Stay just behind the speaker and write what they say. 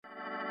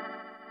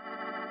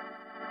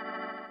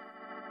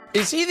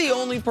Is he the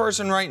only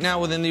person right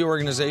now within the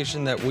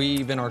organization that we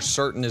even are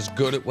certain is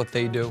good at what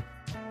they do?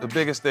 The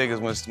biggest thing is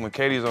when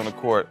KD's on the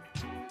court,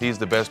 he's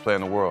the best player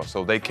in the world,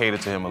 so they cater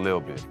to him a little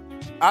bit.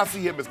 I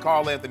see him as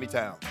Karl Anthony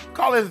Towns.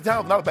 Karl Anthony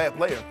Towns is not a bad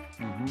player.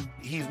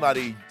 He's not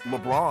a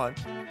LeBron.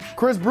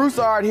 Chris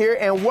Broussard here,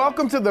 and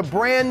welcome to the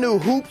brand new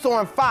Hoops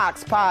on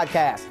Fox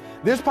podcast.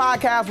 This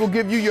podcast will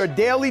give you your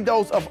daily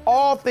dose of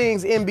all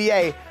things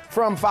NBA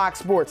from Fox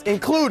Sports,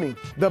 including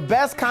the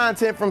best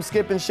content from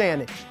Skip and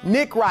Shannon,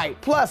 Nick Wright,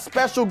 plus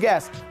special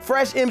guests,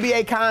 fresh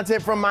NBA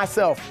content from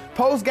myself,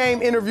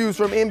 post-game interviews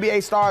from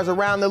NBA stars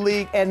around the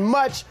league, and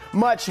much,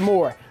 much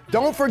more.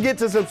 Don't forget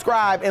to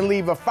subscribe and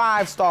leave a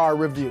 5-star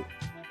review.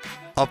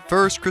 Up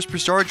first, Chris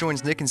Broussard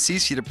joins Nick and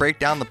Cece to break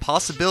down the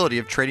possibility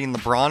of trading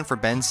LeBron for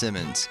Ben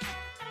Simmons.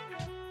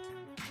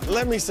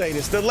 Let me say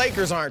this. The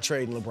Lakers aren't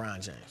trading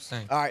LeBron James.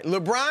 All right,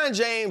 LeBron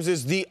James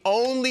is the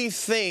only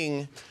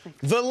thing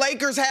the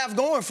Lakers have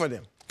going for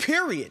them,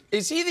 period.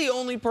 Is he the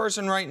only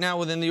person right now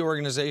within the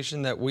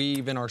organization that we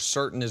even are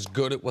certain is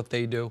good at what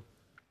they do?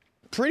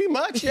 Pretty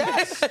much,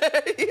 yes.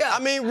 Yeah. I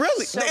mean,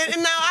 really.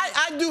 And now,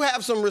 I do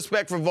have some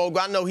respect for Vogel.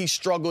 I know he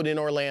struggled in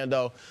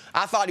Orlando.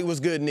 I thought he was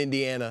good in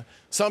Indiana.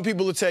 Some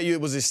people will tell you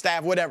it was his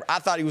staff, whatever. I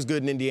thought he was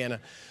good in Indiana.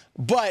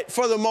 But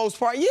for the most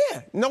part,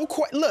 yeah,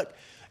 look.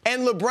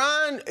 And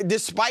LeBron,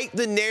 despite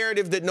the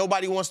narrative that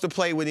nobody wants to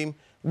play with him,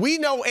 we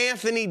know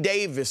Anthony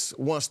Davis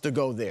wants to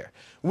go there.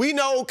 We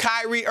know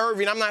Kyrie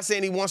Irving. I'm not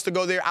saying he wants to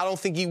go there. I don't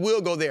think he will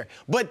go there.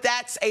 But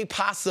that's a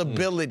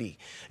possibility.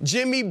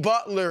 Jimmy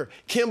Butler,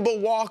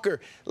 Kemba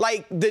Walker,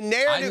 like the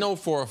narrative. I know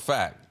for a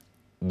fact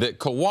that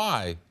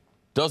Kawhi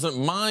doesn't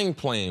mind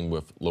playing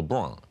with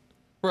LeBron.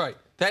 Right.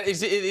 That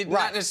is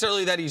not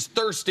necessarily that he's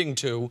thirsting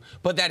to,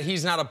 but that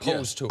he's not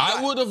opposed to.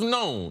 I would have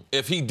known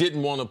if he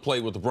didn't want to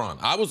play with LeBron.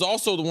 I was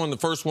also the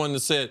first one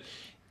that said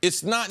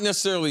it's not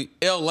necessarily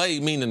L.A.,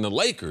 meaning the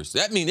Lakers.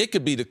 That means it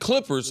could be the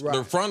Clippers,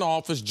 their front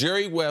office,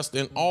 Jerry West,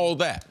 and all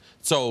that.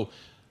 So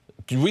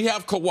we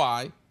have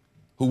Kawhi,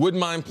 who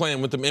wouldn't mind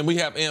playing with them, and we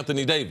have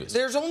Anthony Davis.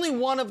 There's only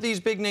one of these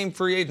big-name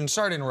free agents,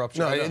 sorry to interrupt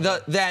you,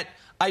 that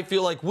I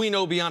feel like we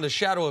know beyond a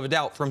shadow of a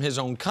doubt from his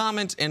own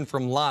comments and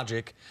from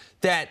logic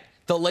that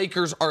the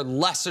Lakers are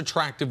less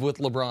attractive with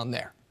LeBron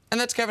there. And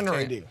that's Kevin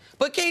Durant. KD.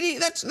 But KD,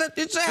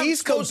 it's how he's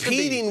it's supposed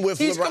competing to be. with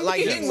He's LeBron.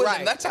 competing with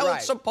him. That's how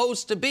it's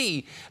supposed to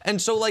be. And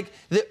so, like,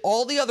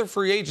 all the other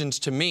free agents,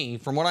 to me,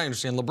 from what I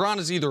understand, LeBron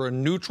is either a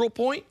neutral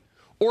point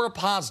or a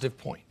positive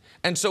point.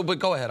 And so, but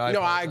go ahead.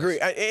 I agree.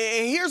 And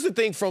here's the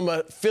thing from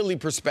a Philly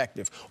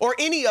perspective, or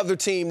any other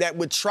team that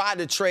would try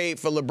to trade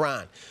for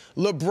LeBron.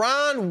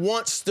 LeBron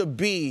wants to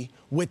be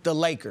with the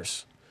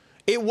Lakers.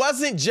 It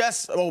wasn't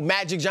just,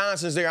 Magic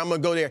Johnson's there, I'm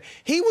going to go there.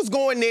 He was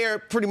going there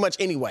pretty much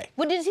anyway.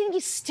 Well, does he think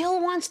he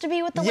still wants to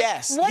be with the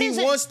Lakers? Yes,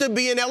 he wants to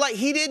be in L.A.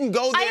 He didn't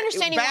go there. I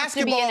understand he wants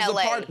to be in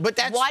L.A., but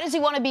why does he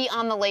want to be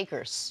on the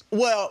Lakers?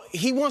 Well,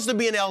 he wants to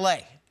be in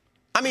L.A.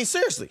 I mean,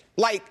 seriously.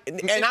 Like,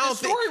 and I don't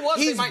think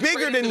he's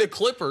bigger than the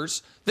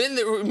Clippers.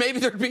 Then maybe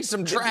there'd be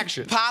some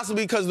traction.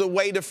 Possibly because the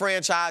way the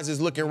franchise is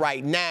looking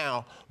right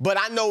now. But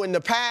I know in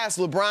the past,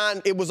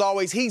 LeBron, it was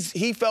always he's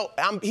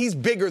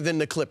bigger than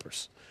the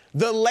Clippers.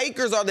 The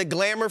Lakers are the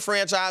glamour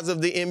franchise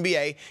of the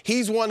NBA.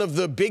 He's one of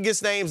the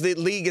biggest names the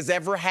league has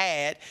ever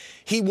had.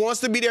 He wants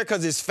to be there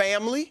because his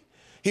family.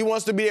 He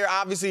wants to be there,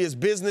 obviously, his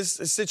business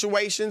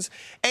situations.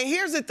 And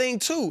here's the thing,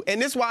 too, and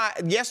this is why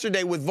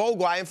yesterday with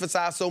Vogel I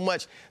emphasized so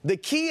much, the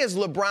key is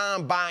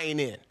LeBron buying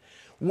in.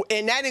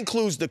 And that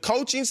includes the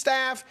coaching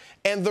staff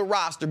and the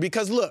roster.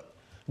 Because, look,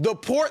 the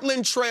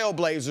Portland Trail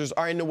Blazers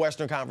are in the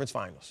Western Conference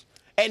Finals.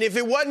 And if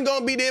it wasn't going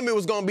to be them, it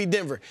was going to be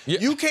Denver. Yeah.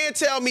 You can't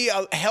tell me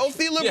a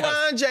healthy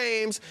LeBron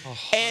James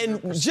 100%.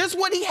 And just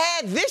what he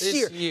had this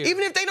year,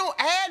 even if they don't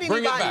add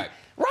anybody. Bring it back.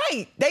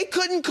 Right. They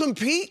couldn't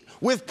compete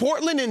with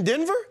Portland and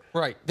Denver.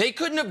 Right. They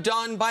couldn't have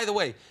done, by the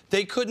way,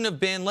 they couldn't have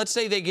been, let's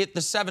say they get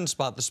the 7th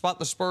spot, the spot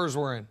the Spurs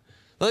were in.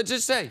 Let's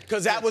just say.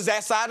 Because that was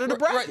that side of the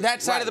bracket. Right,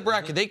 that side of the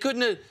bracket. They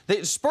couldn't have,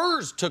 the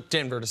Spurs took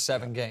Denver to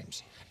 7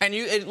 games. And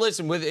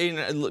listen,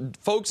 with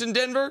folks in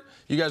Denver,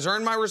 you guys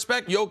earned my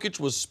respect. Jokic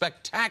was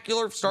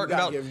spectacular starting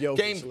out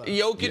game.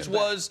 Jokic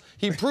was,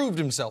 he proved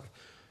himself.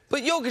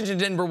 But Jokic in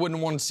Denver wouldn't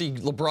want to see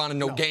LeBron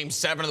in Game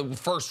 7 of the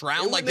first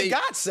round. They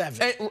got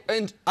 7.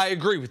 And I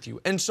agree with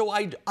you. And so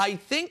I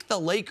think the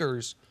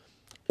Lakers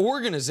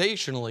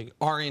organizationally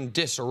are in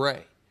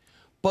disarray.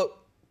 But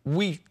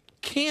we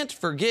can't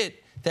forget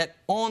that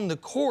on the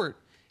court,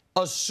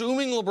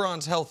 assuming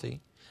LeBron's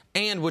healthy,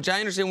 and which I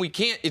understand we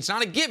can't, it's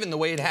not a given the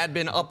way it had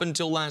been up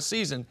until last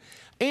season,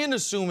 and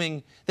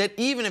assuming that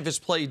even if his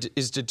play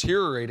is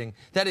deteriorating,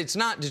 that it's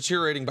not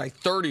deteriorating by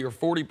 30 or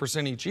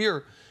 40% each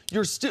year,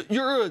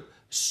 you're a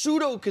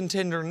pseudo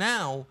contender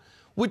now,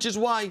 which is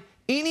why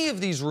any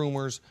of these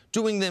rumors,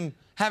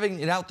 having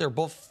it out there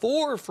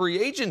before free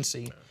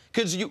agency,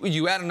 because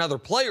you add another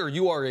player,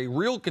 you are a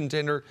real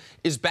contender,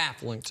 is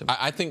baffling to me.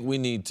 I think we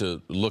need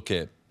to look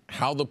at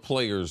how the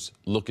players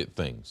look at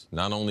things,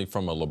 not only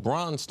from a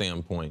LeBron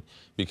standpoint,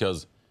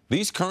 because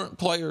these current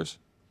players,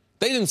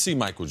 they didn't see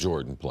Michael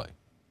Jordan play.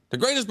 The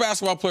greatest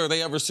basketball player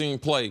they ever seen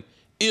play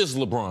is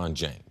LeBron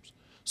James.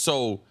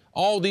 So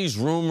all these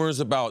rumors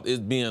about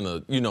it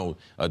being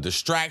a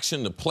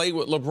distraction to play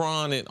with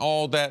LeBron and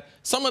all that,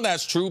 some of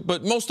that's true,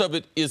 but most of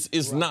it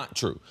is not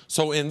true.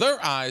 So in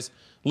their eyes,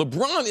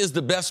 LeBron is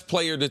the best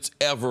player that's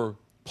ever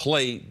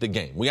played the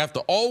game. We have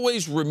to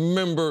always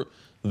remember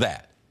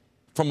that.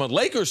 From a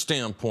Lakers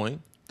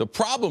standpoint, the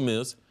problem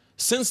is,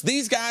 since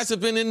these guys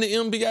have been in the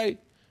NBA,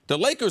 the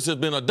Lakers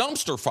have been a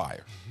dumpster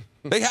fire.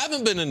 They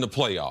haven't been in the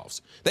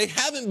playoffs. They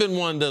haven't been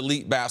one of the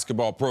elite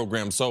basketball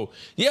programs. So,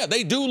 yeah,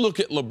 they do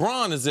look at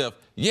LeBron as if,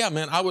 yeah,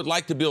 man, I would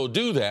like to be able to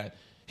do that.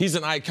 He's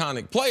an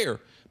iconic player.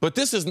 But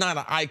this is not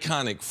an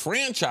iconic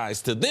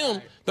franchise to them.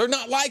 Right. They're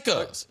not like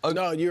us.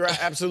 No, you're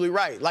absolutely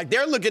right. Like,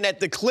 they're looking at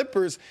the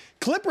Clippers.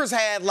 Clippers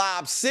had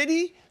Lob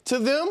City to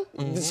them.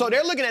 Mm-hmm. So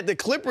they're looking at the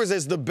Clippers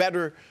as the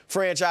better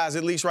franchise,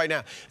 at least right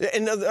now.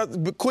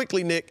 And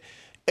quickly, Nick,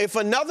 if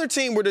another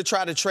team were to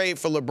try to trade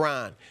for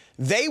LeBron,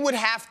 they would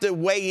have to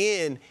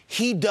weigh in,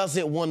 he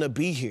doesn't want to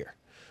be here.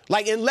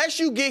 Like, unless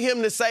you get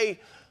him to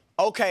say,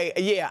 okay,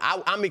 yeah,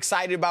 I'm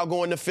excited about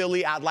going to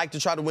Philly. I'd like to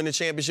try to win a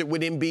championship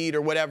with Embiid or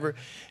whatever.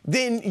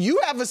 Then you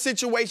have a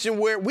situation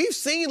where we've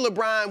seen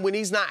LeBron when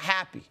he's not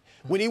happy,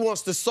 when he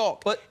wants to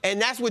sulk. And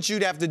that's what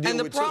you'd have to deal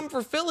with. And the problem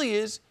for Philly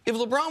is, if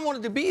LeBron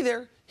wanted to be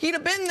there, he'd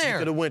have been there. He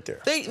could have went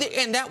there.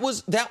 And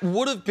that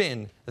would have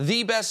been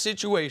the best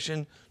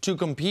situation to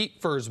compete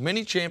for as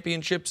many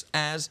championships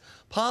as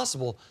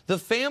possible. The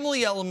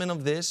family element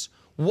of this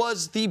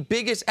was the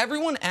biggest.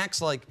 Everyone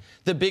acts like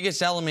the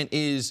biggest element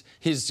is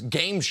his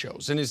game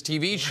shows and his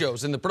TV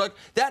shows and the product.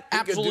 That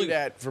absolutely. You can do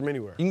that from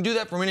anywhere. You can do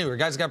that from anywhere.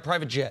 Guy's got a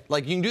private jet.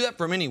 Like, you can do that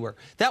from anywhere.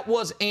 That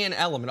was an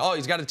element. Oh,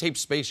 he's got to tape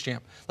Space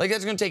Jam. Like,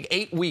 that's going to take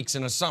 8 weeks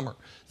in a summer.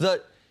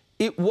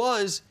 It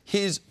was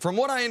his, from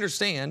what I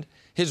understand,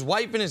 his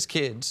wife and his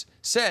kids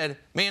said,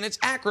 man, it's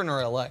Akron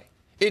or LA.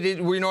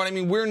 You know what I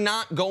mean? We're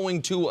not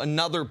going to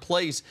another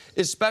place,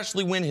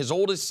 especially when his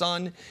oldest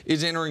son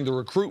is entering the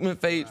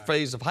recruitment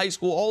phase of high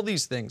school, all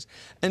these things.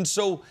 And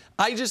so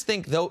I just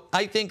think,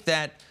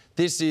 that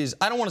this is,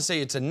 I don't want to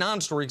say it's a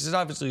non-story because it's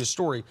obviously a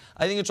story.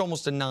 I think it's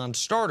almost a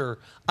non-starter.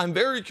 I'm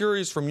very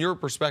curious from your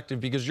perspective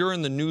because you're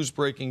in the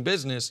news-breaking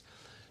business.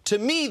 To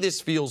me,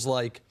 this feels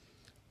like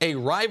a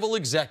rival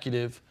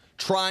executive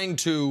trying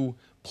to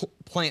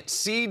plant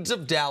seeds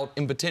of doubt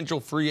in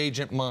potential free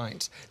agent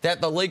minds that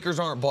the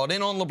Lakers aren't bought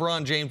in on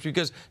LeBron James,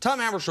 because Tom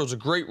Habershaw's a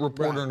great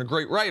reporter and a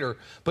great writer,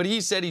 but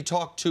he said he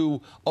talked to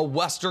a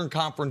Western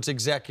Conference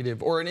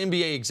executive or an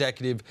NBA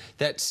executive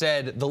that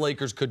said the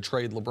Lakers could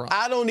trade LeBron.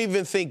 I don't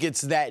even think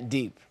it's that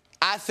deep.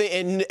 I think,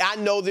 and I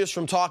know this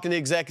from talking to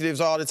executives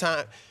all the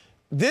time,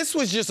 this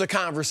was just a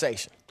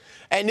conversation.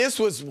 And this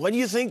was, what do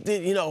you think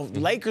that,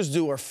 Lakers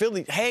do or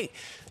Philly? Hey,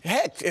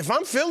 heck, if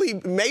I'm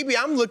Philly, maybe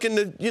I'm looking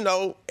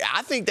to,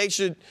 I think they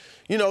should,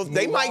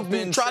 they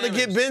might try to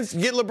get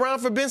LeBron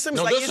for Ben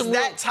Simmons. Like, it's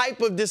that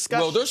type of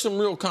discussion. Well, there's some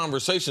real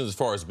conversations as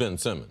far as Ben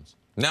Simmons.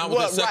 Now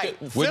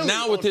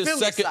with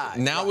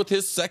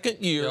his second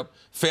year,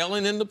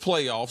 failing in the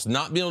playoffs,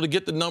 not being able to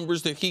get the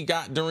numbers that he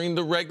got during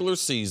the regular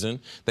season,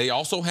 they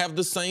also have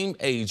the same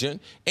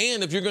agent.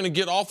 And if you're going to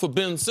get off of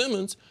Ben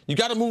Simmons, you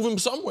got to move him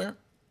somewhere.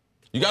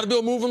 You got to be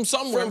able to move him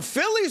somewhere. From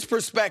Philly's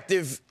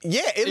perspective,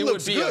 yeah, it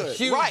looks would be good. A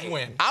huge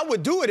win. I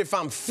would do it if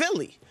I'm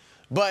Philly,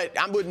 but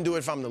I wouldn't do it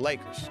if I'm the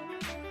Lakers.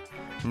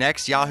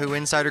 Next, Yahoo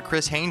insider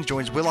Chris Haynes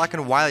joins Willock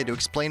and Wiley to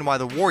explain why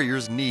the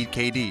Warriors need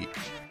KD.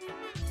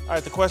 All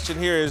right, the question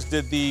here is,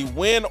 did the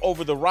win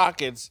over the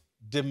Rockets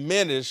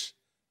diminish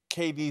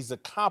KD's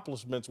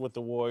accomplishments with the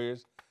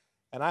Warriors?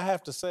 And I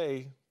have to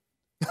say,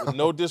 with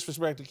no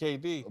disrespect to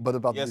KD, but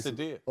about yes, it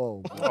did.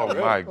 Oh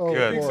my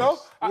goodness. So?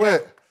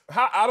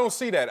 I don't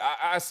see that.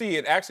 I see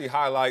it actually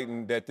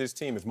highlighting that this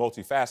team is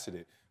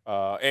multifaceted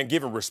and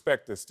giving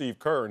respect to Steve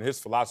Kerr and his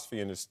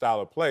philosophy and his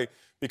style of play,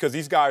 because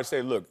these guys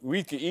say, look,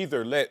 we could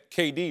either let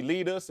KD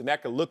lead us, and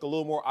that could look a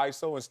little more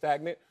ISO and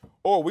stagnant,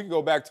 or we can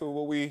go back to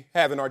what we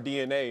have in our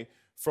DNA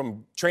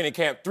from training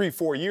camp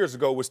 3-4 years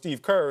ago with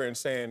Steve Kerr and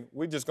saying,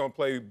 we're just going to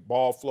play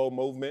ball flow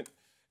movement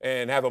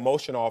and have a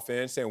motion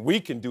offense, and we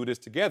can do this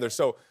together.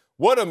 So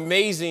what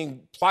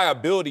amazing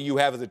pliability you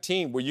have as a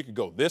team where you could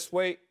go this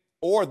way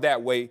or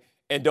that way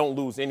and don't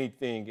lose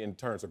anything in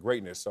terms of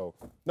greatness. So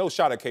no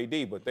shot at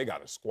KD, but they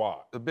got a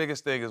squad. The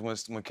biggest thing is when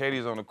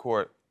KD's on the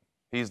court,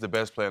 he's the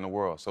best player in the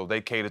world. So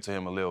they cater to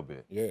him a little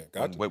bit. Yeah,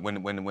 got to.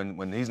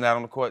 When he's not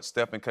on the court,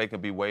 Steph and Klay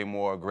can be way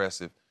more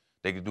aggressive.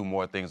 They can do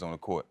more things on the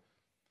court.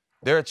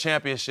 They're a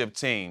championship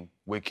team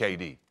with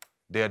KD.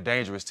 They're a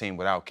dangerous team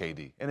without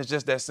KD. And it's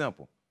just that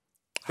simple.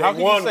 How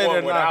can you say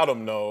that without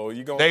him, though?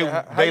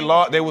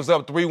 They was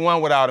up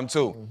 3-1 without him,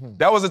 too. Mm-hmm.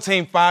 That was a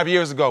team 5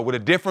 years ago with a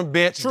different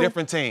bench,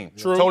 different team.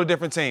 True. Totally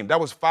different team. That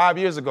was 5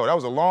 years ago. That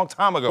was a long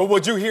time ago. But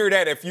would you hear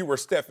that if you were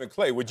Steph and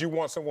Klay? Would you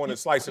want someone to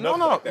slice it up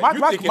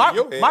like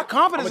that? My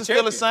confidence is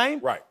still the same.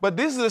 Right. But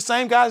these are the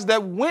same guys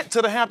that went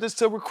to the Hamptons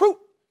to recruit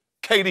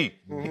KD.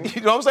 Mm-hmm.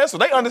 You know what I'm saying? So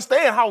they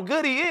understand how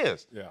good he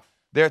is. Yeah.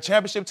 They're a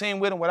championship team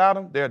with him. Without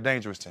him, they're a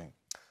dangerous team.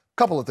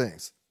 Couple of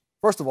things.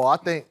 First of all, I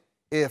think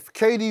if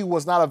KD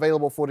was not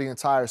available for the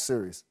entire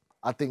series,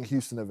 I think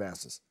Houston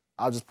advances.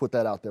 I'll just put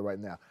that out there right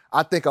now.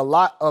 I think a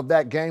lot of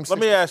that game. Let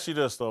me ask you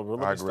this, though, bro.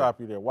 Let me agree. stop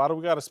you there. Why do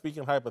we got to speak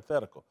in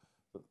hypothetical?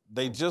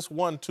 They just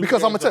won 2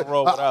 because I'm games gonna in a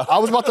row tell you, I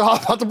was about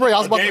to bring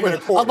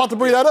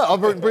that up.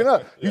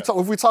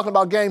 If we're talking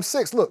about Game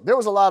 6, look, there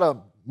was a lot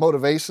of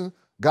motivation.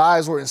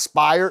 Guys were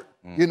inspired,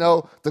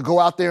 to go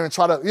out there and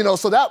try to,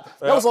 so that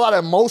was a lot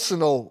of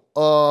emotional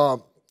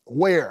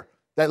wear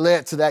that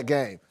led to that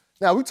game.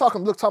 Now we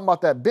talking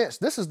about that bench.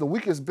 This is the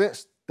weakest bench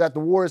that the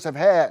Warriors have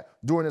had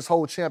during this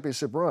whole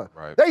championship run.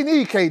 Right. They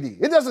need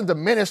KD. It doesn't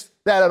diminish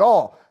that at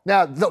all.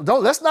 Now,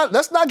 let's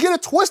not get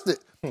it twisted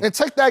and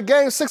take that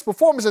Game 6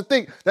 performance and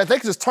think that they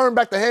can just turn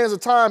back the hands of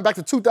time back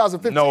to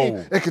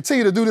 2015 and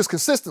continue to do this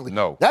consistently.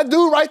 No. That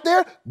dude right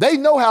there, they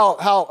know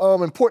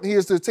how important he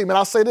is to the team. And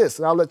I'll say this,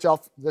 and I'll let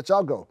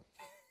y'all go.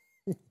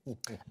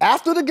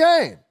 After the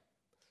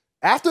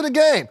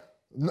game,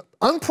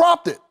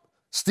 unprompted,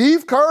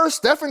 Steve Kerr,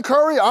 Stephen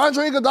Curry,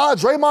 Andre Iguodala,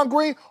 Draymond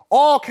Green,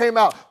 all came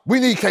out. We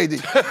need KD.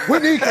 We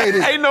need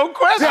KD. Ain't no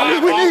question.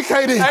 Yeah, we need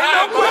KD. Ain't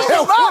no question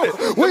about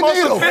it. We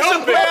need him.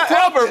 Efficient player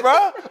ever,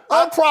 bro.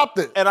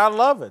 Unprompted. And I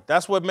love it.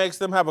 That's what makes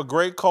them have a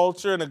great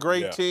culture and a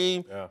great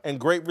team and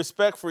great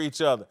respect for each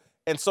other.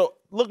 And so,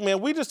 look,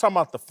 man, we just talking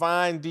about the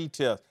fine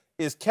details.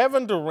 Is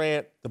Kevin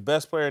Durant the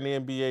best player in the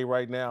NBA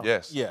right now?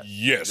 Yes.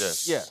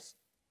 Yes.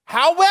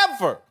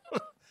 However,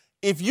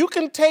 if you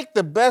can take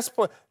the best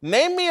player,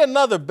 name me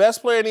another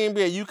best player in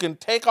the NBA you can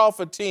take off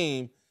a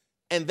team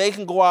and they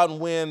can go out and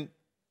win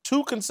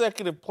 2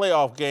 consecutive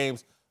playoff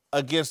games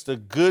against a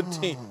good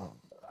team.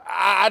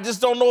 I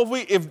just don't know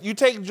if you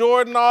take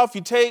Jordan off,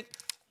 you take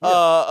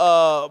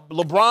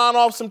LeBron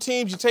off some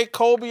teams, you take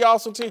Kobe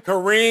off some teams.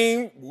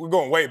 Kareem, we're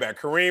going way back.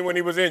 Kareem when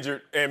he was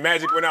injured and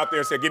Magic went out there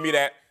and said, "Give me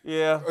that."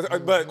 Yeah,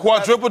 but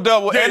quadruple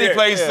double, and he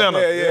played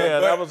center. Yeah,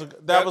 that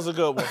was a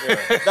good one. I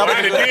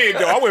had to dig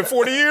though. I went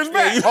 40 years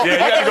back. Yeah, you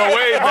had to go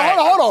way back.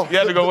 Hold on. You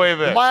had to go way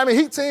The back. Miami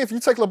Heat team, if you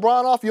take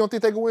LeBron off, you don't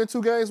think they can win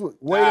 2 games with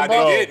Wade and They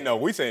Bob? didn't. No,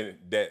 we saying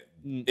that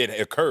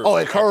it occurred. Oh,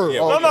 it occurred. Yeah,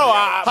 Oh, but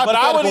I would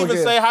Hypothetical even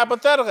again. say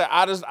hypothetical.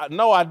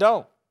 I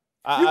don't.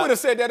 You would have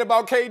said that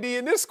about KD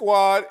in this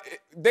squad.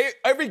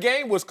 Every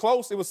game was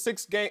close. It was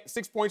 6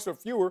 points or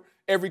fewer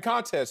every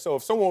contest. So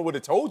if someone would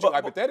have told you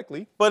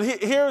hypothetically. But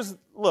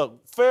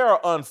look, fair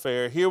or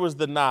unfair, here was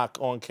the knock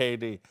on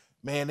KD.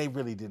 Man, they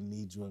really didn't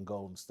need you in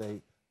Golden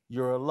State.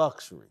 You're a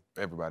luxury.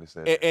 Everybody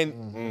said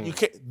And you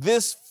can't,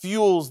 this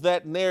fuels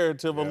that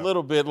narrative a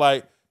little bit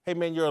like, hey,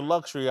 man, you're a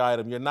luxury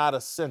item. You're not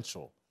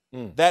essential.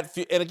 And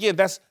again,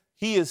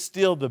 he is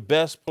still the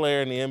best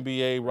player in the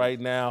NBA right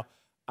now.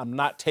 I'm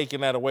not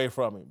taking that away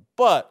from him.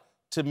 But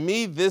to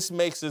me, this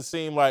makes it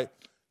seem like,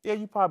 yeah,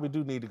 you probably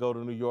do need to go to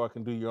New York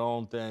and do your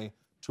own thing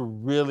to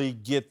really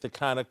get the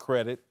kind of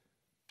credit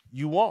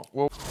you want.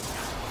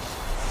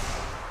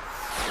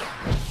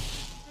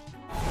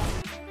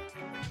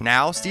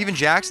 Now, Steven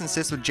Jackson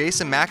sits with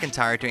Jason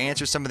McIntyre to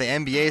answer some of the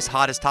NBA's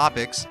hottest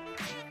topics.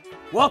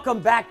 Welcome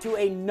back to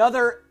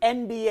another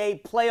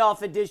NBA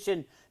playoff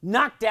edition.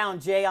 Knockdown,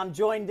 Jay. I'm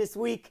joined this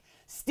week.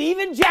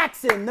 Steven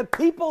Jackson, the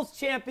People's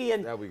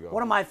Champion. There we go.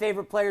 One of my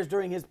favorite players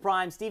during his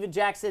prime. Steven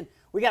Jackson,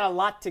 we got a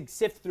lot to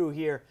sift through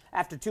here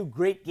after 2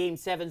 great Game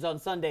 7s on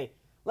Sunday.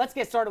 Let's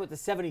get started with the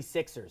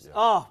 76ers. Yeah.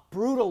 Oh,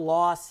 brutal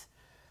loss.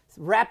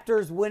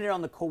 Raptors win it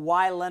on the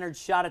Kawhi Leonard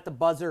shot at the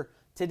buzzer.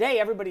 Today,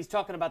 everybody's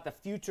talking about the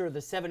future of the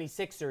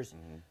 76ers.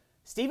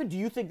 Steven, do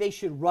you think they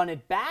should run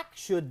it back?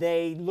 Should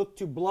they look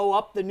to blow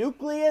up the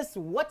nucleus?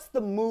 What's the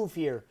move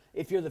here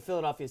if you're the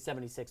Philadelphia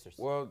 76ers?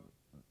 Well,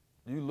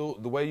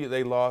 the way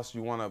they lost,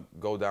 you want to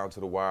go down to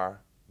the wire,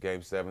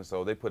 Game 7.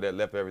 So they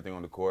left everything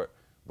on the court.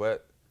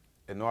 But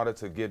in order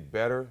to get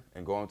better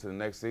and go on to the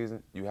next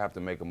season, you have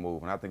to make a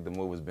move. And I think the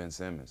move is Ben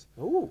Simmons.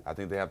 Ooh. I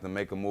think they have to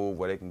make a move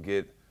where they can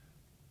get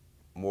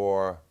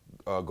more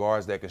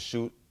guards that can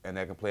shoot and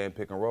that can play in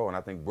pick and roll. And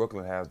I think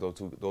Brooklyn has those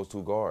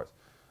two guards.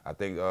 I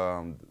think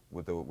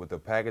with the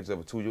package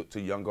of two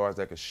young guards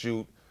that can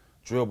shoot,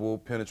 dribble,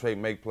 penetrate,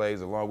 make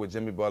plays, along with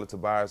Jimmy Butler,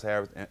 Tobias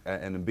Harris,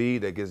 and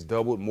Embiid that gets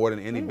doubled more than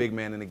any big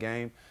man in the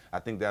game, I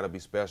think that'll be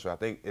special. I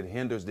think it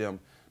hinders them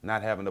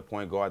not having a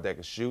point guard that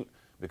can shoot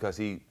because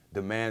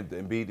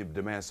Embiid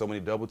demands so many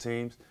double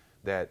teams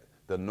that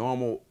the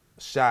normal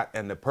shot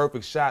and the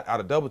perfect shot out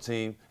of double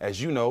team,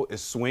 as you know,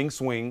 is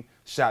swing,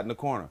 shot in the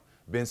corner.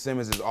 Ben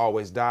Simmons is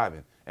always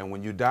diving. And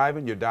when you're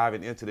diving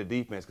into the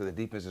defense because the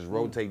defense is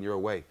rotating your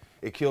way.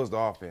 It kills the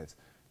offense.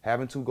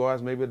 Having 2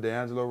 guards, maybe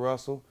D'Angelo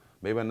Russell,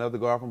 maybe another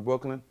guard from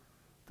Brooklyn,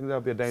 I think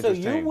that'll be a dangerous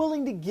team. So you're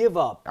willing to give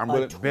up a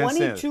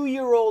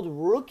 22-year-old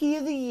Rookie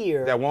of the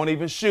Year that won't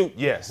even shoot?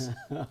 Yes,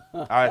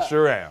 I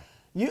sure am.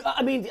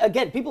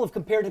 Again, people have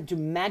compared him to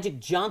Magic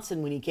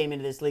Johnson when he came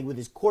into this league with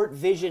his court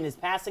vision, his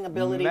passing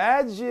ability.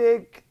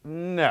 Magic,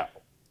 no.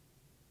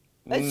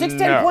 A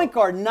 6'10" point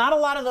guard. Not a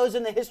lot of those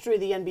in the history of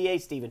the NBA,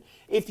 Stephen.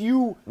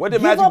 What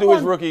did Magic do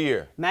his rookie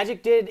year?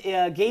 Magic did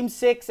Game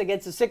 6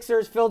 against the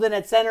Sixers, filled in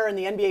at center in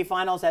the NBA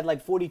Finals, had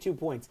like 42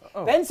 points.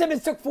 Oh. Ben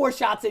Simmons took 4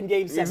 shots in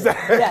Game 7.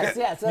 Exactly.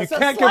 Yes. You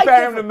can't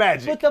compare him to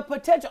Magic. But the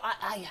potential,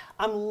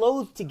 I'm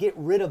loath to get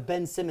rid of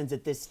Ben Simmons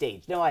at this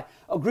stage. Now, I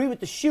agree with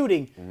the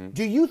shooting. Mm-hmm.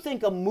 Do you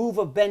think a move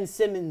of Ben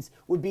Simmons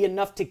would be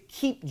enough to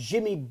keep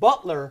Jimmy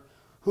Butler,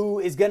 who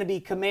is going to be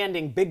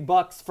commanding big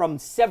bucks from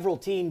several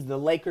teams, the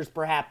Lakers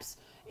perhaps,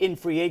 in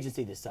free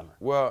agency this summer?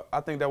 Well,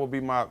 I think that would be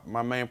my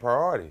main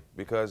priority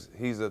because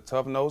he's a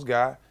tough-nosed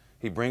guy.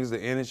 He brings the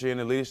energy and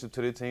the leadership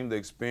to the team, the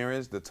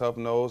experience, the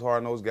tough-nosed,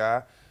 hard-nosed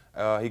guy.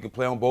 He can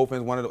play on both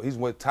ends. He's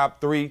one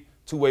top 3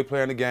 two-way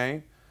player in the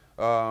game.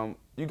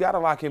 You got to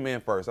lock him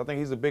in first. I think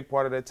he's a big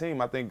part of that team.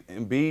 I think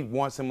Embiid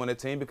wants him on the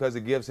team because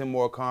it gives him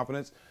more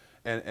confidence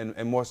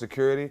and more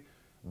security.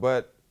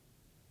 But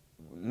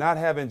not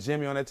having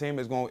Jimmy on that team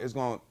is going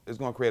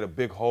to create a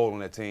big hole in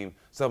that team,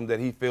 something that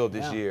he failed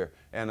this year.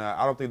 And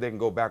I don't think they can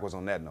go backwards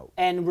on that note.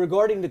 And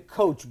regarding the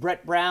coach,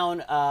 Brett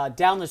Brown,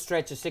 down the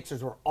stretch, the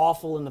Sixers were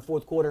awful in the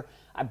fourth quarter.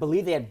 I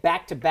believe they had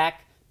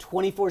back-to-back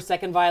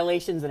 24-second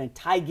violations and a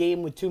tie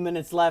game with 2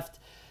 minutes left.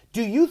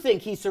 Do you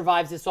think he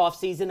survives this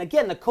offseason?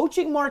 Again, the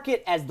coaching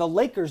market, as the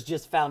Lakers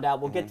just found out,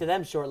 we'll get to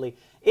them shortly,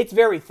 it's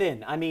very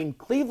thin. I mean,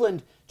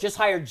 Cleveland just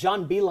hired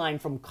John Beilein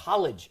from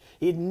college.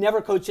 He had never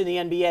coached in the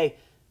NBA.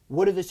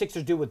 What did the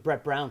Sixers do with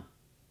Brett Brown?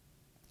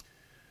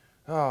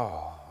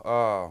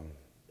 I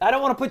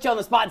don't want to put you on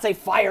the spot and say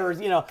fire.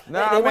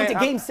 They went to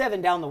Game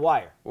 7 down the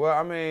wire. Well,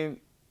 I mean,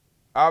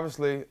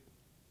 obviously,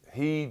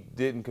 he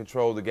didn't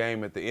control the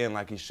game at the end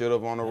like he should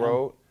have on the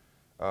road.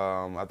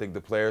 I think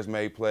the players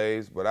made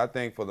plays, but I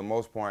think for the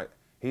most part,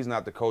 he's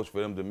not the coach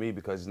for them to me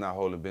because he's not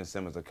holding Ben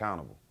Simmons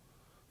accountable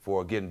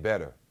for getting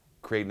better,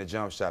 creating a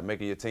jump shot,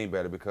 making your team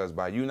better, because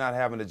by you not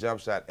having a jump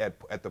shot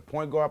at the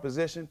point guard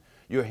position,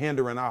 you're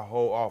hindering our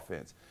whole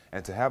offense.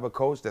 And to have a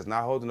coach that's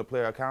not holding the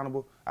player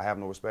accountable, I have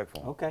no respect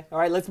for him. Okay. All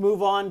right, let's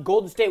move on.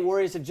 Golden State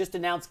Warriors have just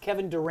announced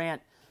Kevin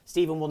Durant,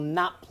 Stephen, will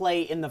not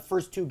play in the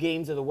first 2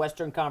 games of the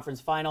Western Conference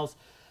Finals.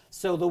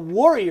 So the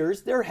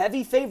Warriors, they're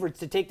heavy favorites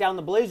to take down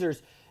the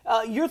Blazers.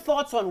 Your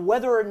thoughts on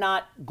whether or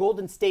not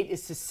Golden State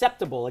is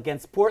susceptible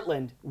against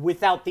Portland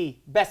without the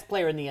best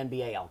player in the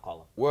NBA, I'll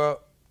call him?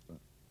 Well,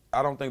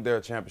 I don't think they're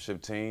a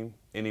championship team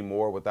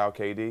anymore without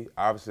KD.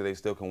 Obviously, they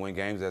still can win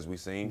games, as we've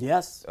seen.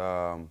 Yes.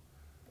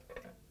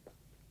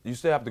 You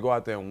still have to go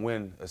out there and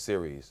win a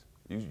series.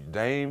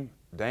 Dame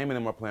and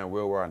them are playing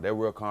real well, and they're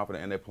real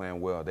confident, and they're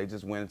playing well. They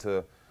just went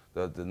to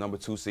the number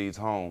 2 seeds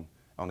home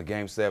on the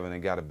Game 7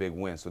 and got a big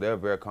win. So they're a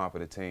very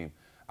confident team.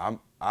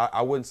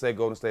 I wouldn't say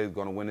Golden State is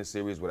going to win this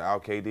series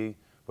without KD,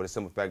 for the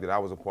simple fact that I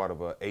was a part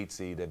of an 8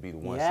 seed that beat a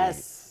 1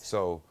 seed.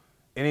 So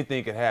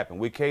anything can happen.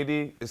 With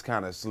KD, it's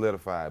kind of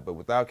solidified. But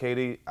without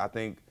KD, I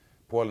think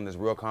Portland is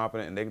real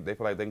confident, and they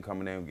feel like they can come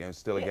in there and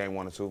steal a game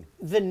 1 or 2.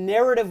 The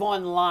narrative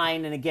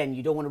online, and again,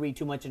 you don't want to read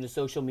too much into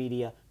social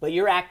media, but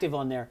you're active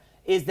on there,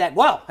 is that,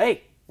 well,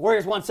 hey,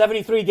 Warriors won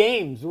 73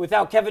 games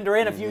without Kevin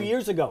Durant a few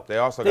years ago.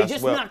 They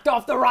just knocked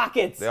off the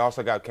Rockets. They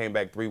also came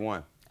back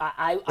 3-1.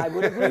 I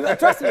would agree with that.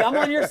 Trust me, I'm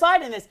on your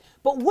side in this.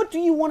 But what do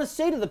you want to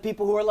say to the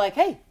people who are like,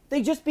 hey,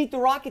 they just beat the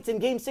Rockets in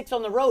Game 6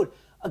 on the road?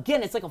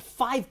 Again, it's like a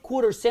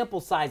 5-quarter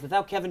sample size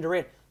without Kevin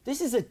Durant.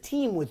 This is a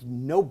team with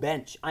no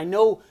bench. I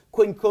know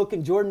Quinn Cook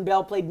and Jordan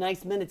Bell played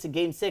nice minutes in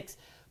Game 6,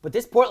 but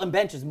this Portland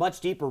bench is much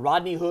deeper.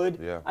 Rodney Hood.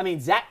 Yeah. I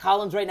mean, Zach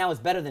Collins right now is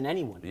better than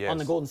anyone on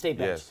the Golden State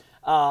bench. Yes.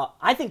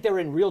 I think they're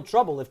in real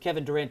trouble if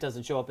Kevin Durant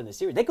doesn't show up in this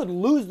series. They could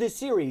lose this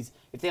series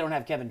if they don't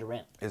have Kevin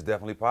Durant. It's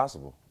definitely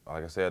possible.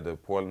 Like I said, the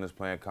Portland is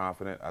playing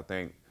confident. I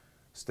think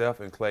Steph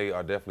and Klay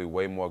are definitely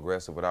way more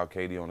aggressive without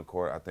KD on the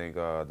court. I think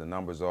the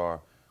numbers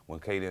are when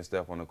KD and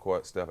Steph on the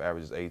court, Steph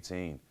averages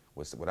 18.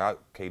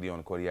 Without KD on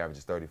the court, he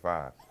averages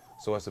 35.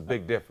 So it's a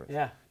big difference.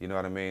 Yeah. You know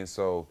what I mean?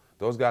 So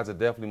those guys are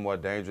definitely more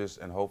dangerous,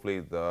 and hopefully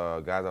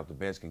the guys off the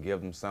bench can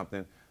give them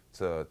something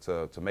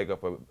to make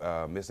up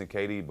for missing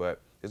KD.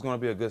 But it's going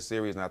to be a good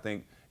series, and I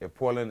think if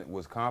Portland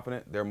was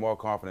confident, they're more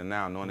confident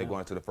now, knowing they're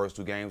going into the first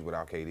 2 games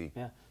without KD.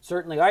 Yeah,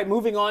 certainly. All right,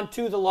 moving on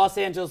to the Los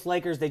Angeles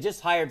Lakers. They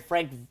just hired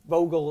Frank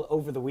Vogel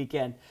over the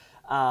weekend.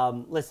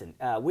 Listen,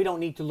 we don't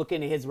need to look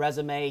into his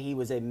resume. He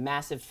was a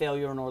massive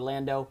failure in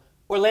Orlando.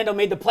 Orlando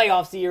made the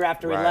playoffs the year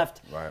after he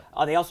left. Right.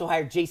 They also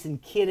hired Jason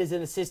Kidd as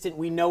an assistant.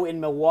 We know in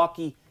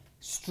Milwaukee,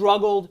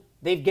 struggled.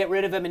 They'd get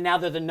rid of him, and now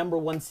they're the number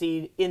 1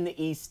 seed in the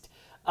East.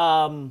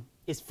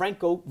 Is Frank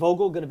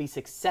Vogel going to be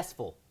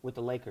successful with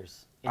the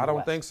Lakers? I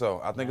don't think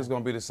so. I think it's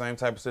going to be the same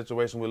type of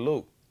situation with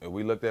Luke. If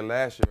we looked at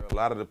last year, a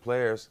lot of the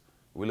players,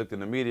 we looked in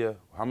the media,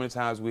 how many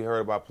times we heard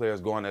about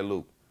players going at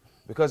Luke?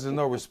 Because there's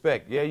no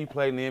respect. Yeah, you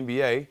played in the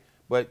NBA,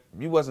 but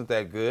you wasn't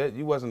that good.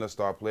 You wasn't a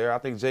star player. I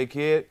think J.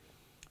 Kidd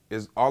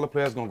is all the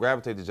players going to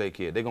gravitate to J.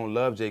 Kidd. They're going to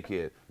love J.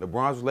 Kidd.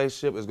 LeBron's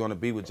relationship is going to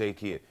be with J.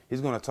 Kidd.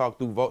 He's going to talk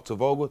to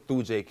Vogel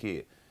through J.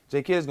 Kidd.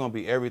 J. Kidd is going to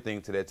be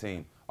everything to that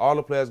team. All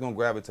the players are going to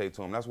gravitate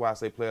to him. That's why I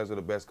say players are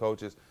the best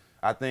coaches.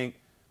 I think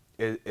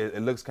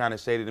it looks kind of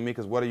shady to me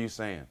because what are you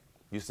saying?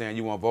 You saying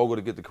you want Vogel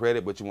to get the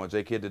credit, but you want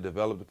J. Kidd to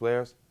develop the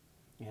players?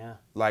 Yeah.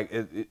 Like,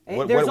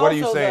 what There's are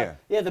you also saying?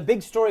 the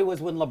big story was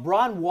when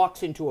LeBron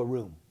walks into a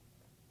room,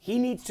 he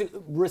needs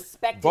to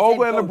respect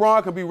Vogel his and head coach.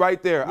 LeBron could be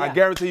right there. Yeah. I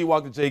guarantee you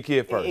walk to J.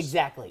 Kidd first.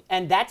 Exactly.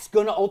 And that's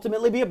going to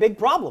ultimately be a big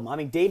problem. I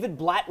mean, David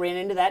Blatt ran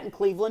into that in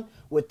Cleveland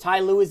with Ty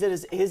Lue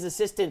as his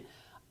assistant.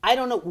 I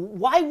don't know.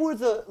 Why were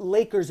the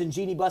Lakers and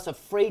Jeannie Buss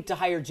afraid to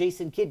hire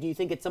Jason Kidd? Do you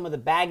think it's some of the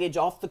baggage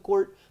off the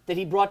court that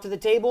he brought to the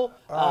table?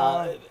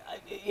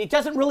 It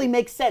doesn't really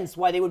make sense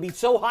why they would be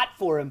so hot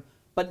for him,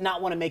 but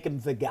not want to make him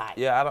the guy.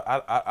 Yeah,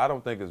 I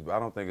don't think it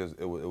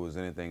was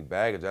anything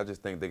baggage. I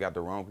just think they got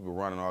the wrong people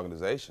running the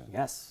organization.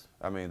 Yes.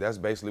 I mean, that's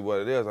basically what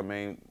it is. I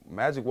mean,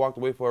 Magic walked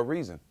away for a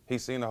reason.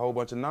 He's seen a whole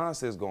bunch of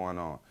nonsense going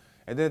on.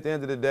 And then at the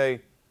end of the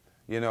day,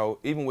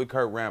 even with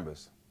Kurt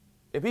Rambis,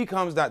 if he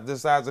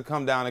decides to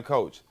come down and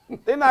coach,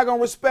 they're not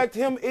gonna respect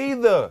him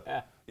either.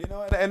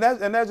 And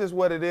that's just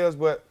what it is.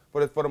 But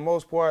for the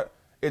most part,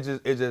 it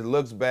just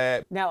looks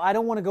bad. Now, I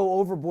don't want to go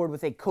overboard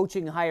with a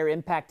coaching hire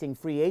impacting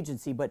free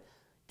agency, but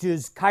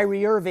does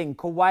Kyrie Irving,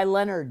 Kawhi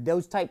Leonard,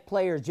 those type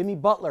players, Jimmy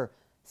Butler,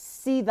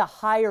 see the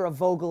hire of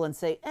Vogel and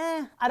say,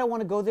 I don't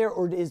want to go there?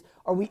 Or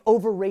are we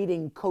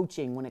overrating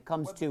coaching when it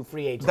comes to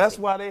free agency? That's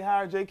why they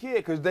hired J. Kidd,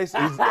 because they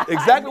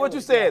exactly what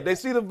you said. They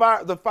see the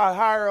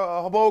hire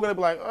of Vogel and they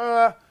be like,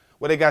 well,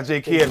 they got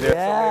J. Kidd there.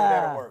 Yeah, So maybe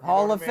that'll work.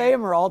 Hall of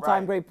Famer,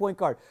 all-time great point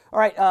guard. All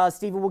right,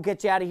 Steven, we'll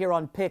get you out of here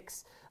on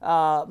picks.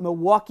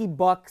 Milwaukee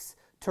Bucks,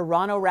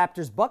 Toronto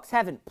Raptors. Bucks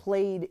haven't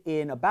played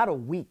in about a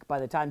week by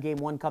the time Game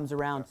 1 comes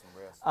around.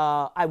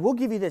 I will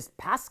give you this.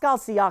 Pascal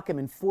Siakam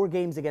in 4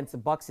 games against the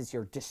Bucks this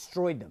year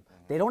destroyed them.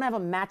 They don't have a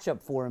matchup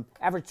for him.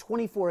 Averaged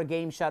 24 a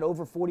game, shot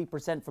over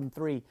 40% from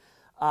 3.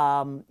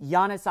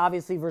 Giannis,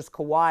 obviously, versus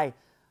Kawhi.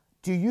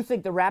 Do you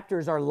think the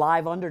Raptors are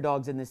live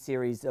underdogs in this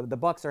series? The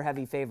Bucks are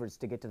heavy favorites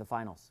to get to the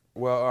finals.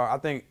 Well, I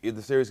think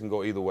the series can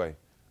go either way.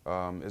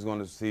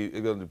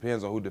 It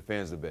depends on who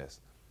defends the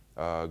best.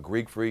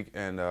 Greek Freak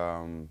and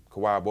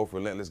Kawhi are both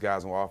relentless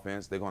guys on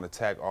offense. They're going to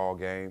attack all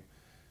game.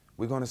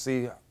 We're going to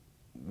see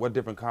what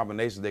different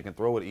combinations they can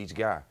throw at each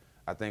guy.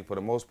 I think for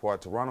the most part,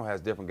 Toronto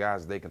has different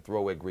guys that they can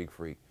throw at Greek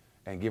Freak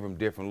and give him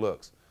different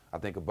looks. I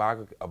think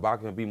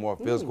Ibaka can be more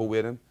physical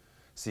with him.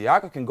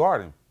 Siakam can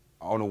guard him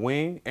on the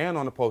wing and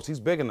on the post. He's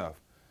big enough.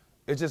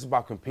 It's just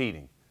about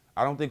competing.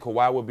 I don't think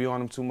Kawhi will be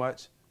on him too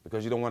much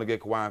because you don't want to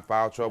get Kawhi in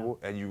foul trouble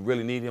and you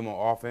really need him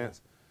on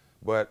offense.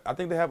 But I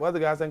think they have other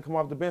guys that can come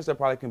off the bench that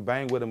probably can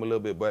bang with him a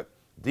little bit. But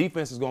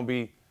defense is going to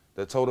be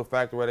the total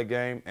factor of the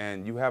game,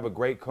 and you have a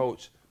great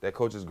coach that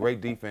coaches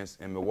great defense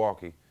in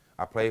Milwaukee.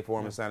 I played for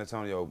him in San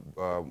Antonio,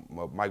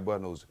 Mike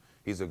Budenholzer.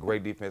 He's a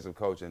great defensive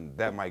coach, and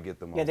that might get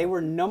them. Yeah, they were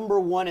number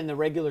 1 in the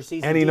regular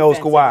season. And he knows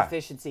Kawhi.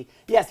 Efficiency.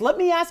 Yes, let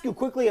me ask you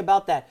quickly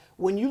about that.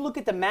 When you look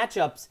at the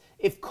matchups,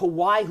 if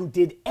Kawhi, who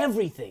did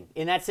everything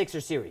in that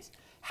Sixers series,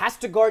 has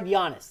to guard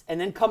Giannis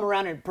and then come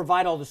around and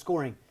provide all the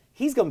scoring,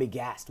 he's going to be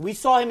gassed. We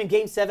saw him in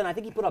Game 7. I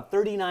think he put up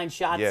 39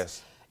 shots.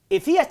 Yes.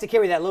 If he has to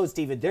carry that load,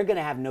 Steven, they're going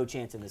to have no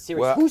chance in this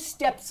series. Well, who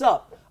steps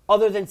up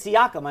other than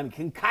Siakam? I mean,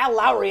 can Kyle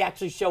Lowry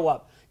actually show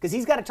up? Because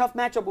he's got a tough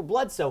matchup with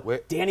Bledsoe.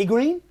 Danny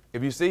Green?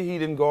 If you see, he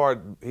didn't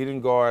guard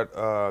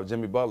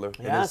Jimmy Butler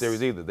in this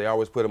series either. They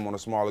always put him on a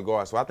smaller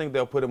guard. So I think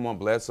they'll put him on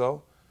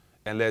Bledsoe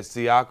and let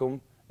Siakam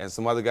and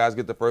some other guys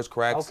get the first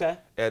cracks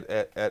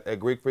at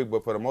Greek Freak.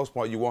 But for the most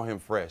part, you want him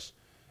fresh.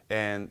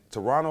 And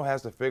Toronto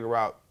has to figure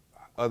out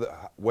other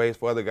ways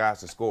for other guys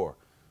to score.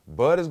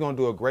 Bud is going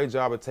to do a great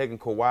job of taking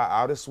Kawhi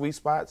out of sweet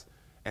spots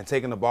and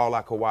taking the ball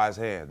out Kawhi's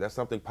hand. That's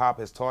something Pop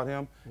has taught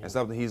him and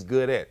something he's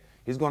good at.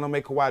 He's going to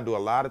make Kawhi do a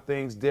lot of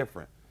things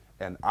different.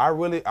 And I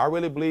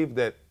really believe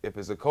that if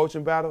it's a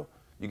coaching battle,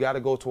 you got to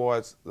go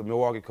towards the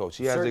Milwaukee coach.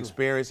 He has the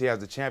experience, he has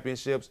the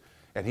championships,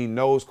 and he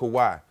knows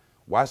Kawhi.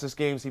 Watch the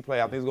schemes he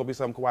plays. I think it's going to be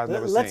something Kawhi's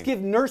never seen. Let's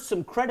give Nurse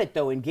some credit,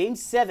 though. In Game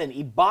 7,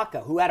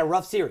 Ibaka, who had a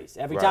rough series,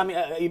 every time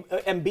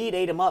Embiid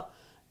ate him up,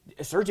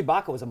 Serge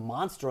Ibaka was a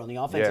monster on the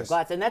offensive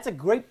glass, and that's a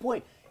great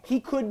point. He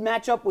could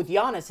match up with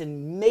Giannis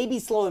and maybe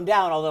slow him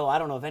down, although I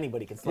don't know if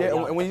anybody can slow him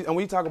down. And when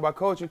you talk about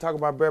coaching, you talk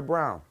about Brett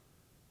Brown.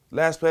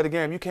 Last play of the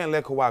game, you can't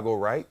let Kawhi go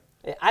right.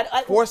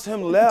 Force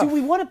him left. Do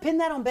we want to pin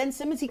that on Ben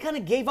Simmons? He kind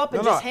of gave up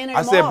and just handed him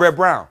off. I said Brett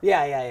Brown.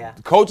 Yeah.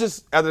 The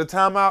coaches, after the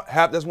timeout,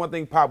 that's one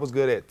thing Pop was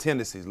good at,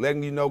 tendencies,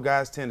 letting you know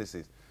guys'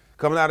 tendencies.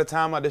 Coming out of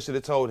timeout, they should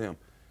have told him,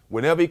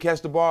 whenever he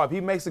catch the ball, if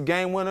he makes a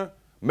game winner,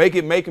 make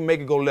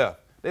it go left.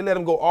 They let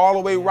him go all the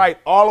way right,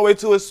 all the way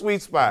to his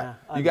sweet spot.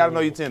 You got to know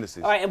your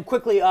tendencies. All right, and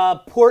quickly,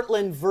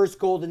 Portland versus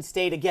Golden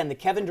State. Again, the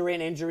Kevin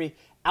Durant injury,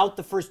 out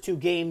the first 2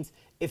 games.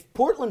 If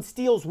Portland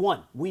steals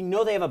one, we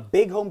know they have a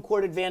big home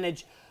court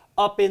advantage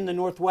up in the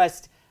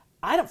Northwest.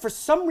 For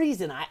some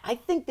reason, I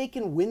think they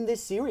can win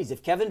this series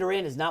if Kevin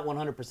Durant is not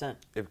 100%.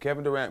 If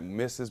Kevin Durant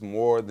misses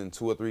more than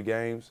 2 or 3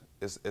 games,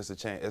 it's a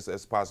chance.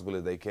 It's a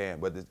possibility they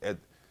can. But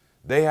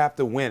they have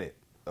to win it.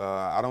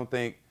 I don't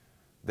think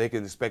they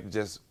can expect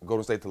just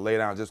Golden State to lay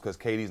down just because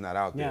KD's not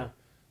out there. Yeah.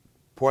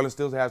 Portland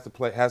still has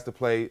to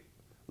play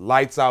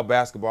lights out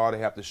basketball. They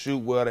have to shoot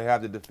well. They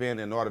have to defend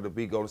in order to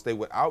beat Golden State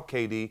without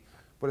KD.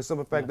 for the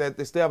simple fact that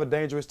they still have a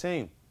dangerous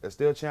team. They're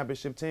still a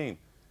championship team.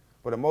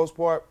 For the most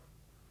part,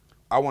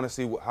 I want to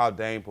see how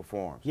Dame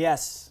performs.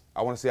 Yes.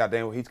 I want to see how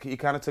Dame. He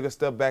kind of took a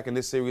step back in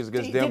this series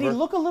against Denver. Did he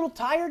look a little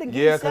tired in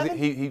Game Yeah, 7?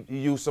 because he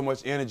used so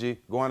much energy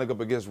going up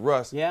against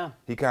Russ. Yeah.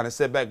 He kind of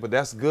set back, but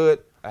that's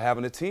good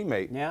having a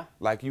teammate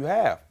like you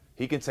have.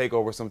 He can take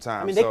over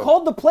sometimes. I mean, they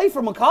called the play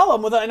for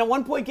McCollum in a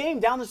one-point game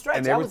down the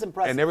stretch. That was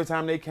impressive. And every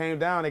time they came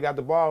down, they got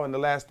the ball in the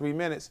last 3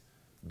 minutes,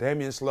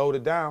 Damian slowed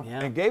it down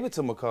and gave it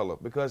to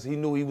McCullough because he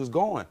knew he was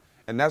going.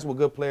 And that's what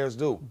good players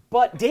do.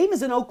 But Dame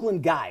is an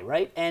Oakland guy,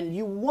 right? And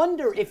you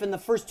wonder if in the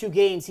first 2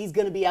 games he's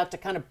going to be out to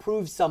kind of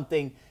prove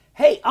something.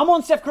 Hey, I'm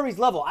on Steph Curry's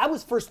level. I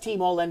was first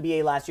team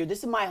All-NBA last year. This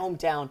is my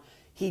hometown.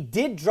 He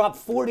did drop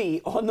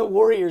 40 on the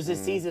Warriors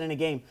this season in a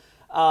game.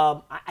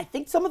 I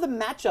think some of the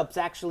matchups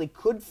actually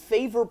could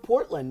favor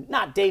Portland.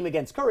 Not Dame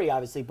against Curry,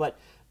 obviously, but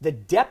the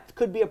depth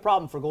could be a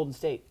problem for Golden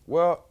State.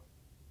 Well,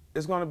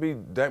 it's going to be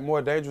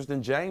more dangerous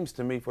than James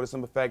to me for the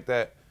simple fact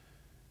that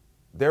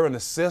they're in the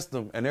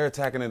system and they're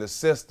attacking in the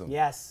system.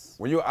 Yes.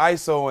 When you're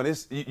ISO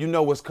and you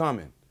know what's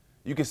coming.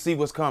 You can see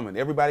what's coming.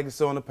 Everybody can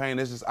sit in the paint.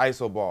 It's just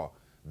ISO ball.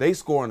 They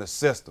score in the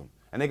system.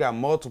 And they got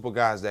multiple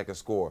guys that can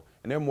score.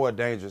 And they're more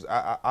dangerous.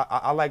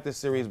 I like this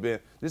series.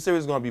 This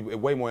series is going to be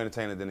way more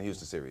entertaining than the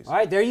Houston series. All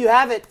right, there you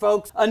have it,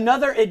 folks.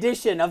 Another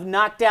edition of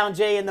Knockdown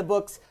Jay in the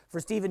books. For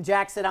Stephen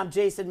Jackson, I'm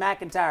Jason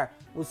McIntyre.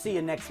 We'll see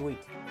you next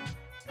week.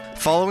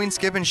 Following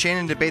Skip and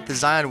Shannon debate the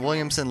Zion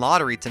Williamson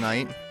lottery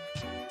tonight.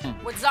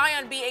 Would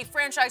Zion be a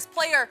franchise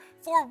player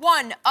for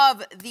one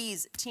of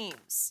these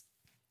teams?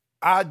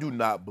 I do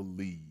not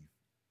believe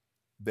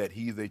that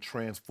he's a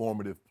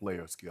transformative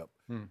player, Skip.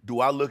 Do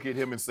I look at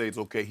him and say, it's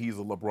okay, he's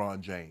a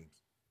LeBron James.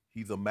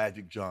 He's a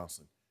Magic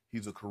Johnson.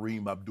 He's a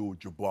Kareem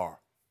Abdul-Jabbar.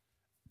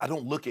 I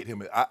don't look at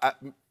him. I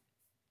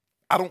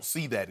don't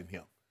see that in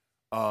him.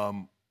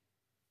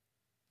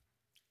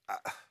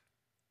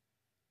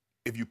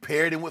 If you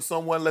paired him with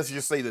someone, let's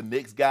just say the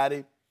Knicks got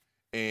him,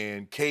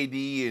 and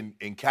KD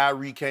and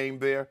Kyrie came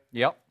there.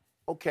 Yep.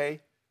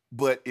 Okay.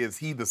 But is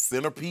he the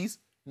centerpiece?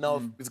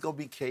 No, it's going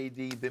to be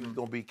KD, then it's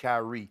going to be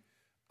Kyrie.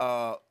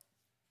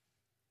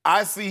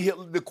 I see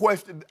him,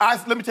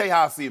 let me tell you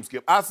how I see him,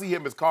 Skip. I see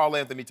him as Karl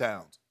Anthony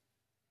Towns.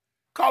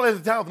 Karl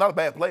Anthony Towns is not a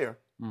bad player,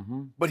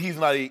 but he's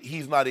not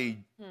a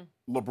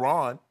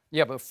LeBron.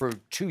 Yeah, but for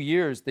 2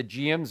 years, the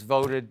GMs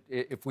voted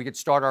if we could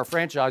start our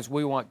franchise,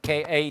 we want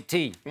KAT,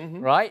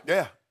 right?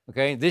 Yeah.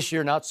 Okay, this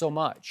year, not so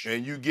much.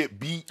 And you get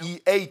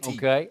BEAT.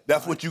 Okay.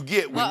 That's what you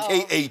get with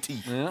KAT.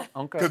 Yeah,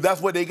 okay. Because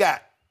that's what they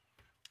got.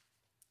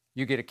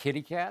 You get a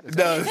kitty cat?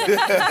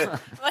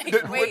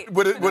 Wait.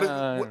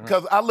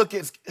 Because I look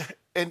at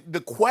and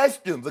the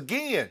questions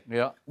again.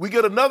 Yeah. We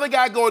get another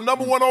guy going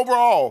number 1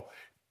 overall.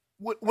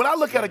 When I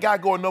look at a guy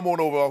going number 1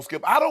 overall,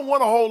 Skip, I don't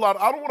want a whole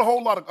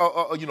lot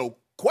of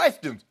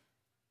questions.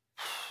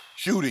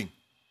 Shooting.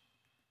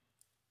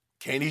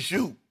 Can he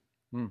shoot?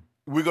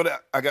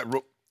 I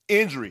got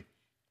injury.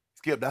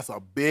 Skip, that's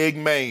a big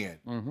man.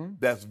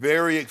 That's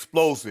very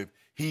explosive.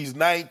 He's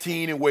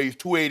 19 and weighs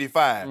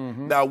 285.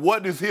 Now,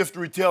 what does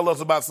history tell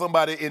us about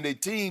somebody in their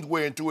teens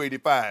weighing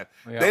 285?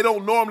 Yep. They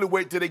don't normally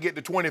wait till they get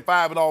to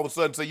 25 and all of a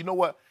sudden say, you know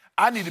what?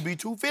 I need to be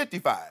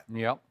 255.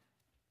 Yep.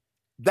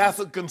 That's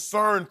a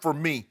concern for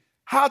me.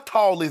 How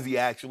tall is he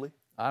actually?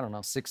 I don't know,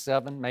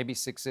 6'7", maybe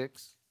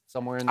 6'6",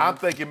 somewhere in there. I'm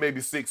thinking maybe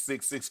 6'6",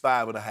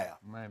 6'5 and a half.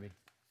 Maybe.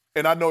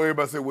 And I know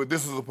everybody said, well,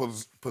 this is a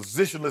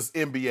positionless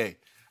NBA.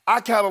 I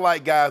kind of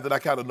like guys that I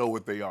kind of know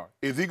what they are.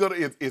 Is he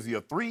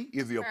a 3?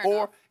 Is he a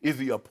 4? Is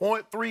he a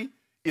 .3?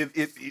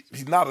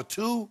 He's not a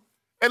 2?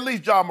 At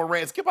least Ja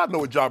Morant. Skip, I know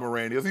what Ja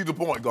Morant is. He's a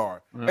point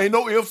guard. Ain't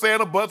no ifs,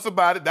 ands, or buts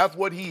about it. That's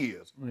what he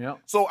is. Yep.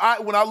 So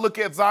when I look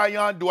at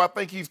Zion, do I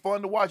think he's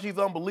fun to watch? He's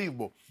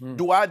unbelievable.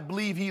 Do I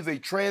believe he's a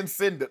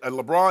transcendent, a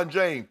LeBron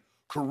James,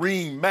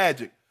 Kareem,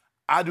 Magic?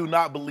 I do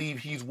not believe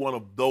he's one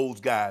of those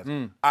guys.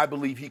 I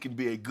believe he can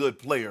be a good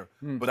player,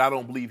 but I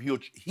don't believe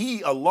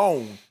he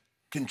alone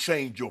can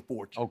change your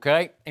fortune.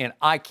 Okay, and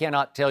I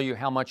cannot tell you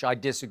how much I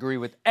disagree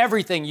with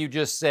everything you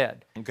just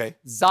said. Okay.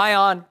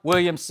 Zion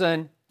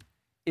Williamson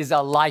is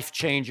a life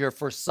changer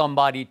for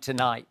somebody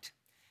tonight.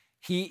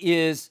 He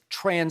is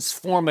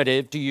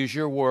transformative, to use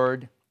your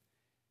word,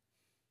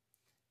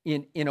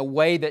 in a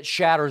way that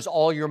shatters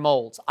all your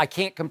molds. I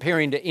can't compare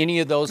him to any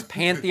of those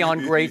pantheon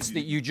greats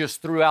that you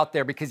just threw out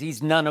there because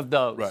he's none of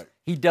those. Right.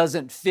 He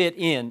doesn't fit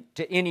in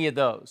to any of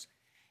those.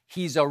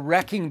 He's a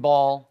wrecking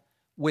ball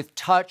with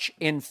touch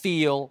and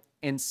feel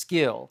and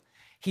skill.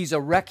 He's a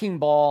wrecking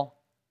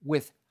ball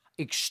with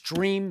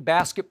extreme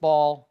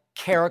basketball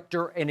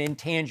character and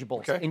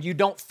intangibles. Okay. And you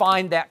don't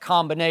find that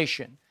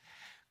combination.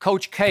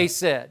 Coach K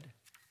said,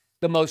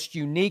 the most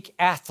unique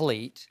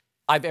athlete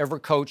I've ever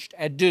coached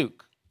at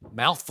Duke.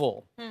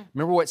 Mouthful.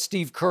 Remember what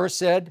Steve Kerr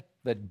said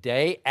the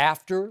day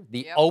after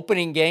the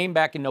opening game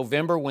back in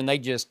November when they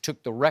just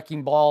took the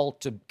wrecking ball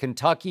to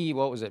Kentucky?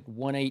 What was it,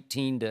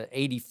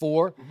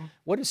 118-84?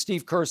 What did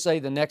Steve Kerr say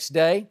the next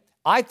day?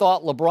 I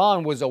thought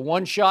LeBron was a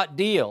one-shot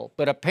deal,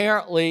 but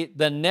apparently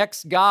the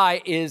next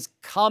guy is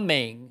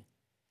coming.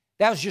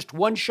 That was just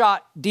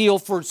one-shot deal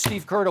for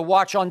Steve Kerr to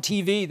watch on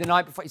TV the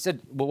night before. He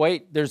said, well,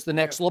 wait, there's the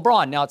next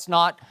LeBron. Now, it's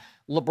not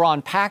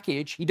LeBron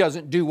package. He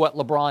doesn't do what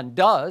LeBron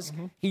does.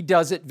 He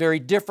does it very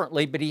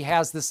differently, but he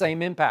has the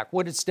same impact.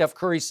 What did Steph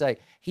Curry say?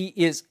 He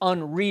is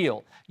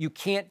unreal. You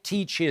can't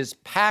teach his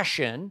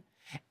passion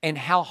and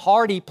how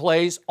hard he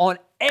plays on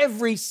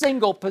every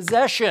single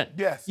possession.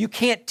 Yes. You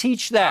can't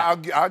teach that.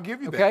 I'll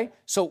give you that. Okay?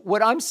 So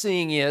what I'm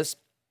seeing is,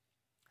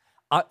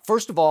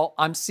 first of all,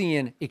 I'm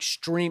seeing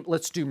extreme,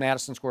 let's do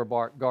Madison Square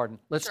Garden.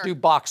 Let's do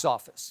box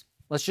office.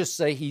 Let's just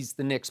say he's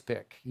the Knicks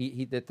pick,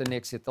 that the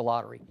Knicks hit the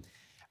lottery.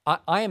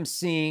 I am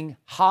seeing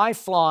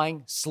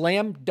high-flying,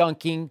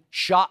 slam-dunking,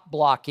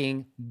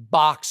 shot-blocking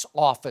box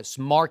office,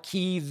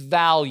 marquee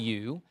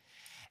value.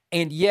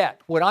 And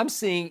yet, what I'm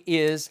seeing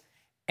is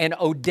an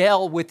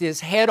Odell with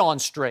his head on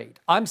straight.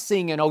 I'm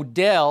seeing an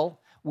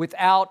Odell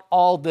without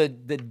all the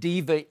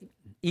diva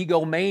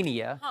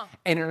egomania,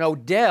 and an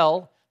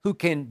Odell who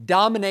can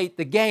dominate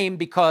the game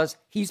because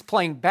he's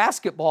playing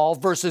basketball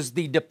versus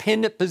the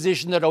dependent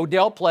position that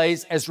Odell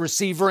plays as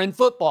receiver in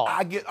football.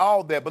 I get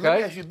all that, but let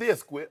me ask you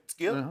this,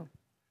 Skip.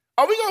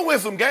 Are we going to win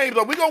some games?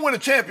 Are we going to win a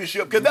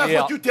championship? Because that's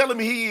what you're telling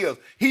me he is.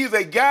 He's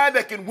a guy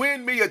that can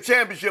win me a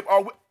championship.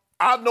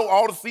 I know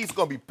all the seats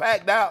going to be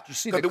packed out. Did you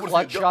see the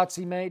clutch shots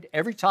he made?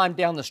 Every time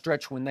down the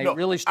stretch when they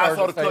really started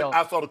to fail.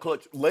 I saw the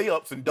clutch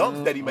layups and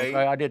dunks that he made.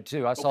 Okay, I did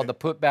too. I saw the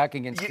putback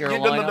against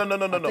Carolina.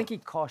 No. I think he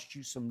cost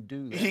you some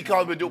dues. He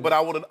cost me a dues, but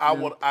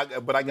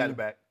but I got it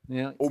back.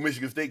 Yeah. Old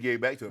Michigan State gave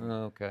it back to him.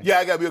 Okay. Yeah,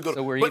 I got to be a good.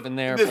 So we're even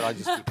there, but I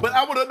just. But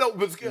I want to know.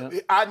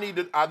 But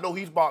I know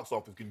he's box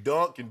office, can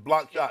dunk, can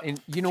block shots. And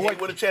you know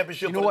what? Win a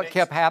championship. You know what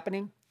kept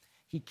happening?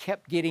 He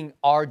kept getting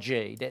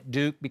RJ'd at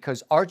Duke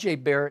because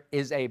RJ Barrett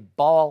is a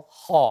ball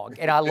hog.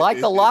 And I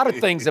like a lot of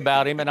things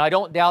about him, and I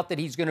don't doubt that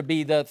he's going to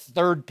be the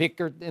third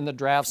picker in the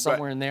draft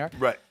somewhere in there.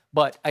 Right.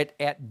 But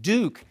at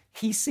Duke,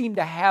 he seemed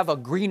to have a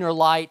greener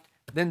light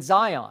than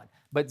Zion.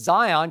 But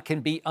Zion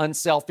can be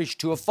unselfish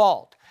to a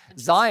fault.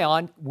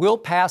 Zion will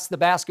pass the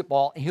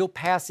basketball, and he'll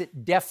pass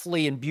it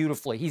deftly and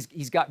beautifully.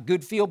 He's got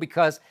good feel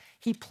because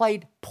he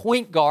played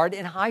point guard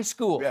in high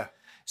school. Yeah.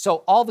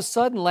 So all of a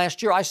sudden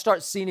last year, I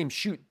start seeing him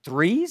shoot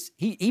threes.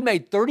 He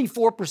made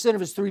 34%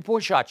 of his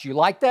three-point shots. You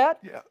like that?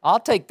 Yeah.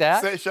 I'll take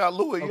that. Set shot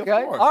Louis,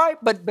 okay. Of course. All right,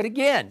 but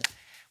again,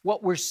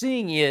 what we're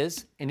seeing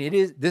is,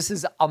 this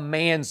is a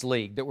man's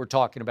league that we're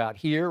talking about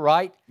here,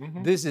 right?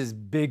 This is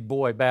big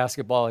boy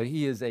basketball.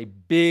 He is a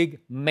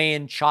big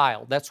man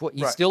child. That's what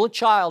he's still a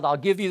child. I'll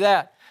give you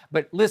that.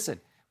 But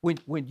listen,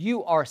 when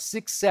you are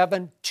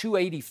 6'7",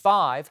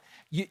 285,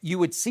 you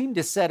would seem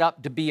to set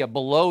up to be a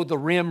below the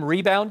rim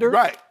rebounder.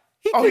 Right.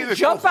 He can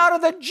jump out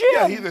of the gym.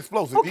 Yeah, he's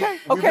explosive. Okay.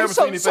 We've never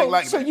seen anything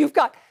like so that.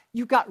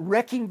 you've got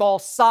wrecking ball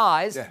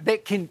size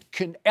that can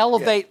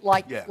elevate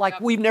like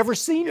we've never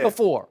seen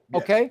before.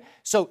 Okay,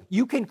 so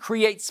you can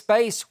create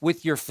space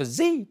with your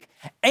physique,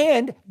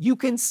 and you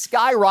can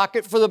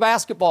skyrocket for the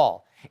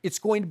basketball. It's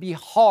going to be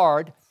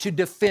hard to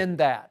defend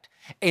that.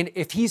 And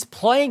if he's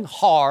playing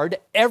hard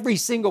every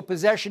single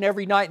possession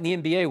every night in the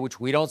NBA, which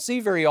we don't see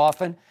very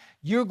often,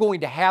 you're going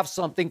to have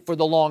something for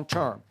the long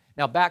term.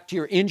 Now back to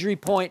your injury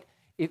point.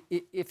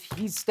 If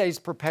he stays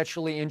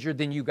perpetually injured,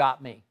 then you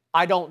got me.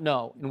 I don't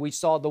know. And we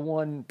saw the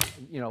one,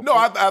 No,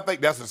 I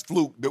think that's his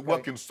fluke.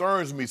 What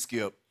concerns me,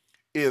 Skip,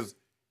 is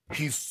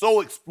he's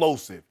so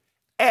explosive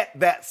at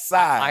that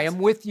size. I am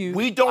with you.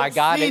 We don't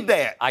see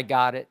that. I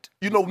got it.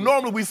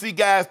 Normally we see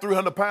guys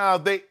 300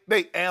 pounds,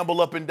 they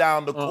amble up and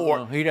down the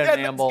court. He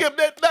doesn't amble. Skip,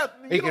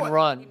 he can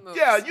run.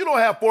 Yeah, you don't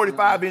have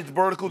 45-inch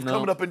verticals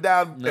coming up and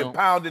down and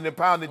pounding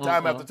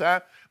time after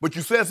time. But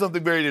you said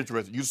something very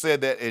interesting. You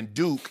said that in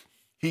Duke,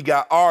 he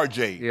got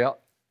RJ. Yeah.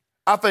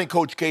 I think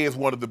Coach K is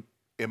one of the,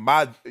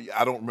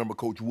 I don't remember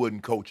Coach Wooden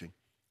coaching.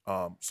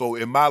 So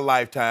in my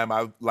lifetime,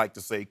 I would like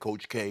to say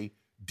Coach K,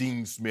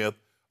 Dean Smith,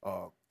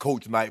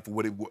 Coach Knight,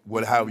 for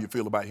however you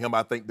feel about him.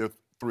 I think they're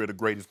three of the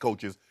greatest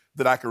coaches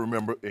that I can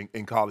remember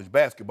in college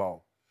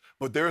basketball.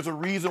 But there's a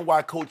reason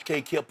why Coach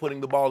K kept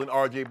putting the ball in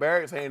RJ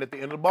Barrett's hand at the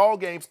end of the ball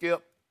game,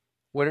 Skip.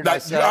 What did I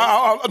say?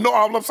 No,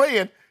 all I'm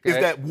saying is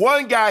that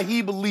one guy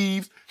he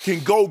believes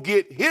can go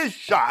get his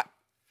shot.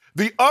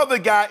 The other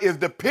guy is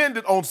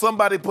dependent on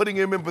somebody putting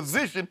him in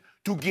position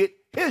to get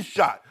his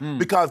shot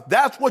because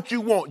that's what you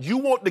want. You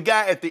want the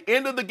guy at the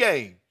end of the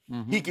game.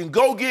 He can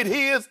go get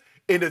his,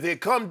 and if they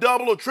come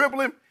double or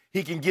triple him,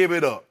 he can give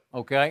it up.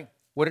 Okay.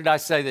 What did I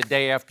say the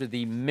day after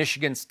the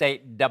Michigan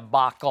State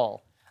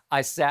debacle?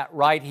 I sat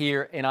right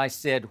here and I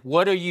said,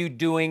 what are you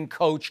doing,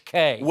 Coach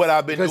K? What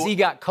I've been doing. Because he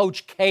got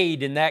Coach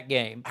K'd in that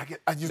game.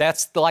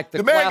 That's the man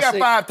classic.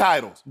 got 5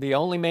 titles. The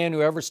only man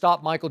who ever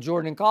stopped Michael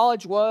Jordan in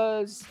college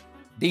was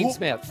Dean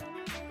Smith.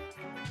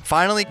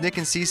 Finally, Nick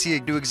and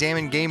Cece do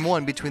examine Game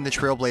 1 between the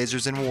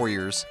Trailblazers and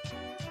Warriors.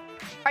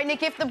 All right,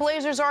 Nick, if the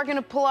Blazers are going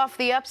to pull off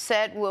the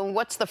upset,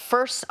 what's the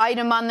first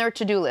item on their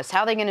to-do list? How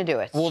are they going to do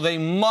it? Well, they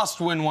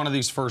must win one of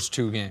these first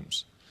 2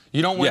 games.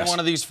 You don't win one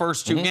of these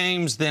first 2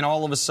 games, then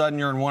all of a sudden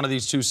you're in one of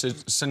these 2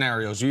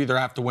 scenarios. You either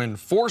have to win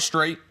 4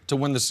 straight to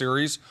win the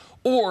series,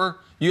 or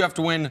you have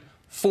to win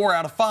 4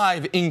 out of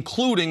 5,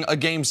 including a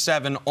Game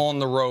 7 on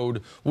the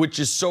road, which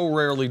is so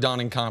rarely done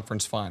in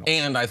conference finals.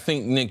 And I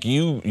think, Nick,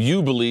 you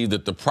believe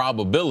that the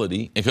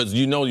probability, because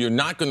you know you're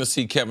not going to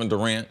see Kevin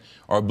Durant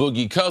or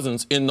Boogie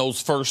Cousins in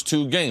those first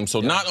 2 games.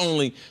 So not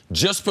only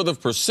just for the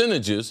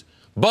percentages,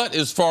 but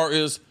as far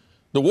as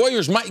the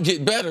Warriors might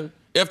get better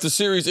if the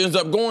series ends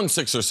up going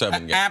 6 or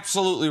 7 games.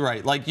 Absolutely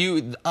right. Like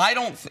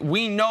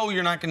we know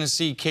you're not going to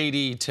see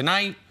KD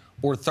tonight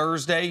or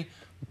Thursday.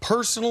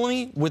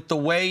 Personally, with the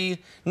way,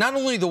 not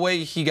only the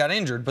way he got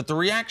injured, but the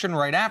reaction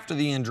right after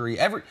the injury,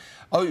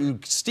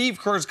 Steve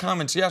Kerr's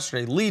comments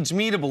yesterday leads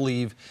me to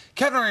believe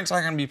Kevin Durant's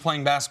not going to be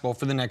playing basketball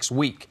for the next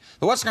week.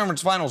 The Western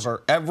Conference Finals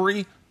are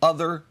every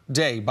other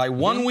day. By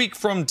 1 week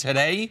from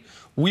today,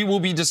 we will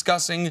be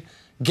discussing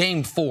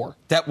Game 4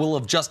 that will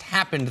have just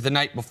happened the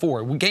night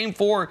before. Game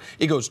 4,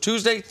 it goes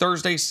Tuesday,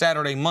 Thursday,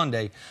 Saturday,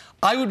 Monday.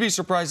 I would be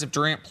surprised if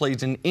Durant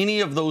plays in any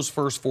of those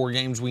first 4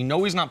 games. We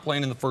know he's not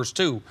playing in the first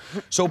 2.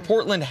 So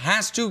Portland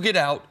has to get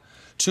out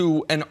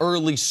to an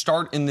early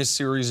start in this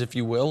series, if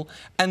you will.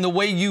 And the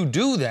way you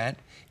do that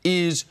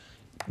is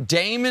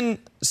Dame and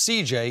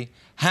CJ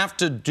have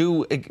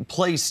to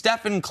play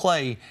Steph and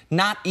Clay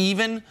not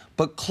even,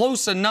 but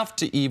close enough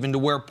to even to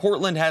where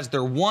Portland has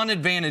their one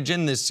advantage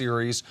in this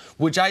series,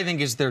 which I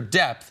think is their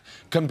depth,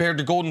 compared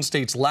to Golden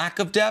State's lack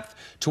of depth,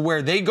 to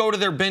where they go to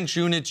their bench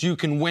units, you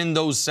can win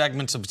those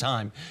segments of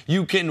time.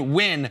 You can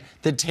win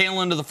the tail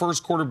end of the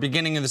first quarter,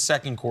 beginning of the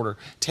second quarter,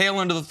 tail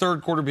end of the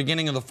third quarter,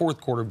 beginning of the fourth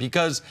quarter,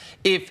 because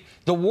if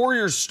the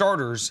Warriors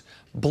starters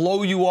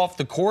blow you off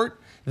the court,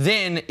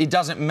 then it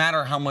doesn't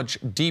matter how much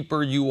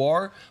deeper you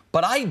are.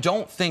 But I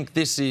don't think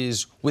this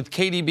is, with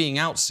KD being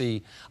out,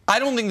 I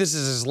don't think this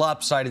is as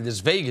lopsided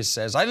as Vegas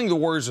says. I think the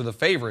Warriors are the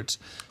favorites.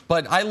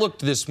 But I looked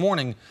this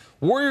morning,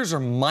 Warriors are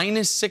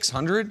minus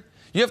 600.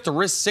 You have to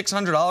risk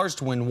 $600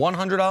 to win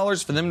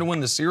 $100 for them to win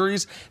the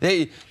series.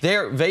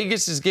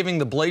 Vegas is giving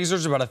the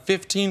Blazers about a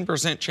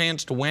 15%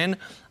 chance to win.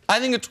 I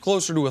think it's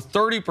closer to a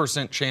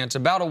 30% chance,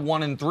 about a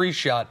 1-in-3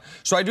 shot.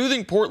 So I do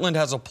think Portland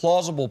has a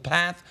plausible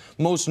path,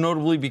 most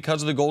notably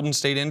because of the Golden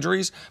State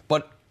injuries.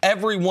 But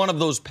every one of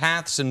those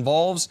paths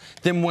involves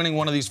them winning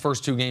one of these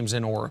first 2 games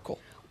in Oracle.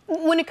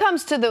 When it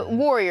comes to the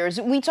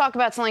Warriors, we talk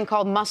about something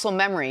called muscle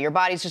memory. Your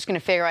body's just going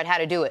to figure out how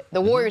to do it.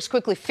 The Warriors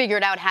quickly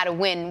figured out how to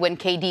win when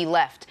KD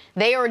left.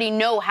 They already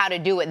know how to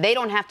do it. They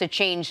don't have to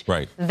change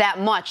that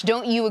much.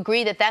 Don't you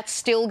agree that that's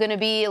still going to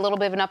be a little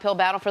bit of an uphill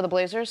battle for the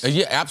Blazers?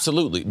 Yeah,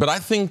 absolutely. But I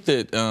think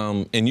that,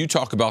 and you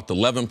talk about the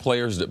 11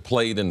 players that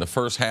played in the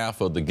first half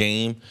of the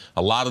game,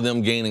 a lot of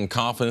them gaining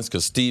confidence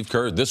because Steve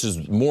Kerr, this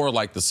is more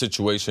like the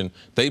situation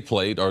they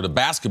played or the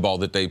basketball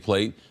that they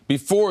played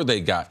before they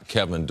got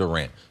Kevin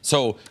Durant.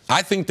 So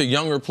I think the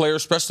younger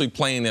players, especially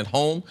playing at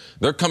home,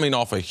 they're coming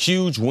off a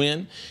huge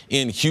win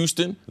in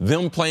Houston.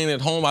 Them playing at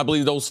home, I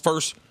believe those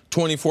first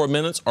 24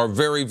 minutes are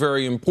very,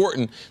 very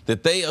important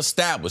that they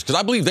establish. Because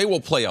I believe they will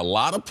play a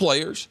lot of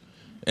players,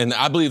 and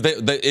I believe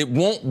that it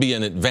won't be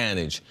an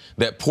advantage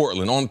that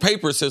Portland, on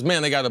paper, it says,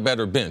 man, they got a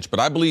better bench.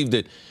 But I believe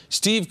that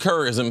Steve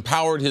Kerr has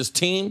empowered his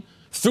team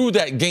through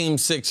that Game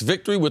 6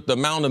 victory with the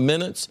amount of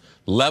minutes.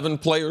 11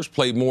 players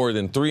played more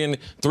than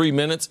 3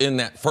 minutes in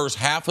that first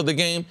half of the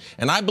game.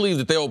 And I believe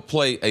that they'll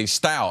play a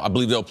style. I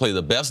believe they'll play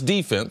the best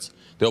defense.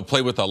 They'll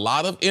play with a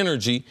lot of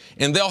energy,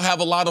 and they'll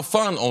have a lot of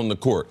fun on the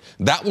court.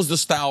 That was the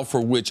style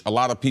for which a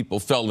lot of people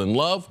fell in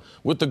love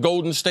with the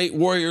Golden State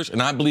Warriors,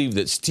 and I believe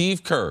that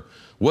Steve Kerr,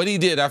 what he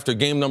did after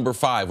game number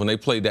 5 when they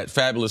played that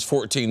fabulous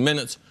 14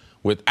 minutes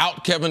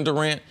without Kevin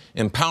Durant,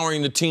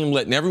 empowering the team,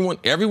 letting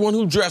everyone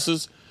who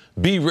dresses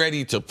be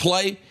ready to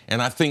play,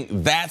 and I think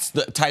that's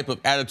the type of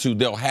attitude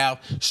they'll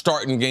have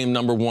starting game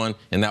number 1,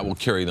 and that will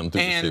carry them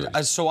through the series.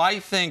 And so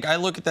I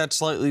look at that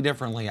slightly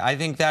differently. I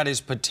think that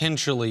is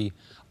potentially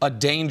a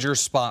danger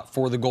spot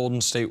for the Golden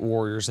State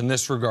Warriors in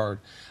this regard.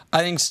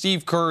 I think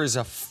Steve Kerr is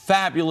a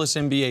fabulous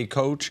NBA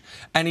coach,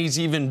 and he's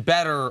even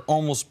better,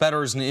 almost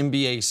better as an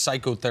NBA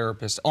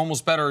psychotherapist,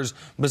 almost better as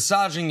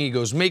massaging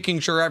egos, making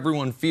sure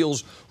everyone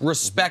feels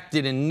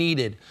respected and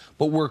needed.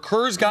 But where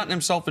Kerr's gotten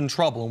himself in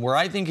trouble, and where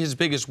I think his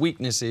biggest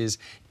weakness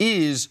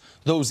is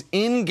those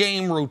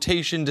in-game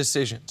rotation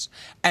decisions.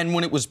 And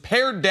when it was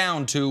pared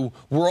down to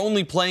we're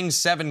only playing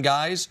 7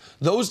 guys,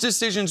 those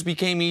decisions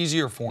became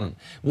easier for him.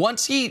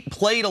 Once he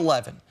played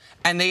 11,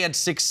 and they had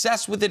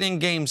success with it in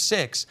Game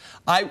 6.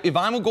 If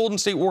I'm a Golden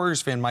State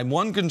Warriors fan, my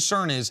one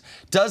concern is,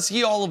 do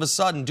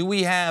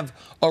we have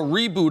a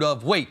reboot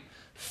of,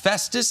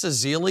 Festus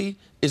Ezeli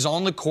is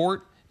on the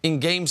court in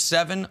Game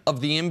 7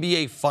 of the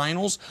NBA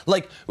Finals?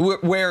 Like,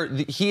 where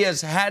he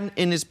has had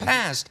in his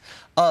past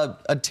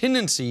a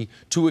tendency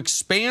to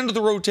expand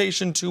the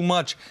rotation too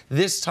much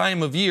this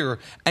time of year,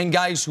 and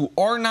guys who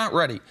are not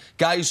ready,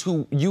 guys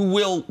who you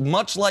will,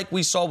 much like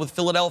we saw with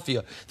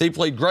Philadelphia, they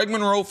played Greg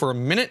Monroe for a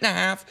minute and a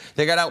half.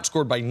 They got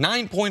outscored by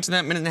 9 points in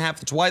that minute and a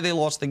half. That's why they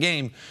lost the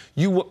game.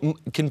 You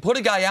can put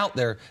a guy out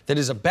there that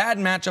is a bad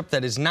matchup,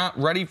 that is not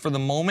ready for the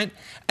moment,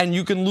 and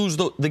you can lose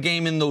the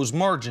game in those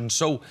margins.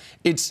 So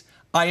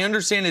I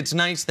understand it's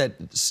nice that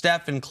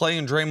Steph and Clay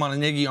and Draymond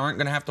and Iggy aren't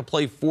going to have to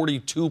play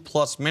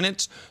 42-plus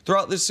minutes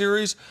throughout this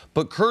series,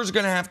 but Kerr's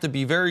going to have to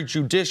be very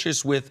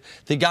judicious with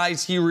the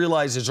guys he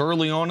realizes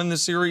early on in the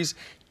series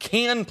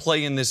can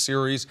play in this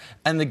series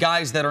and the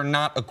guys that are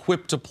not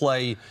equipped to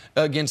play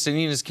against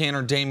Enes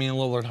Kanter, Damian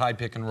Lillard, high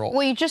pick and roll.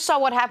 Well, you just saw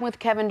what happened with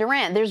Kevin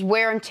Durant. There's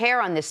wear and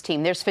tear on this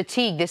team. There's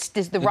fatigue.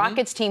 The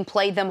Rockets team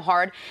played them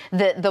hard.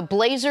 The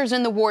Blazers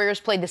and the Warriors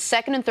played the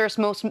second and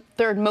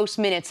third most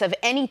minutes of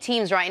any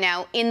teams right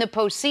now in the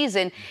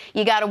postseason.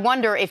 You got to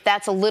wonder if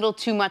that's a little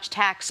too much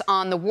tax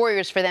on the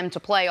Warriors for them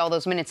to play all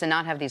those minutes and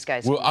not have these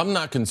guys. Well, I'm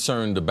not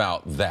concerned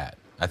about that.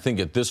 I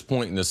think at this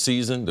point in the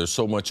season, there's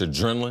so much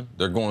adrenaline.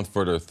 They're going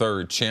for their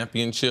third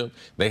championship.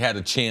 They had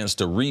a chance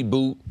to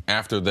reboot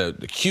after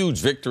the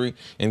huge victory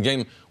in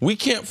game. We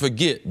can't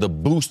forget the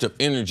boost of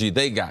energy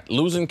they got,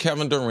 losing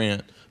Kevin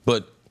Durant,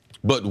 but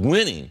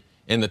winning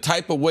in the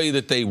type of way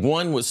that they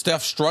won with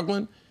Steph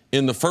struggling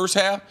in the first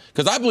half.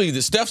 Because I believe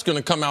that Steph's going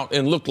to come out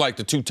and look like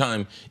the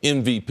two-time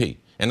MVP.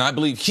 And I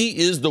believe he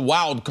is the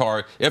wild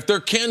card, if there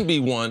can be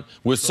one,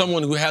 with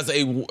someone who has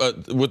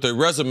with a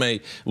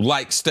resume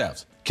like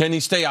Steph's. Can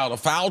he stay out of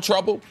foul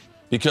trouble?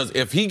 Because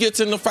if he gets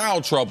into foul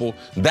trouble,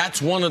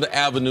 that's one of the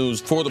avenues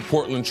for the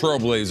Portland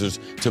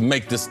Trailblazers to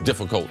make this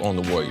difficult on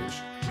the Warriors.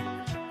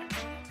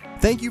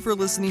 Thank you for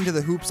listening to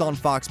the Hoops on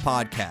Fox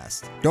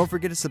podcast. Don't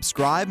forget to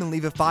subscribe and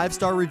leave a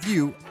 5-star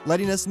review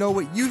letting us know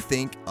what you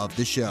think of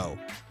the show.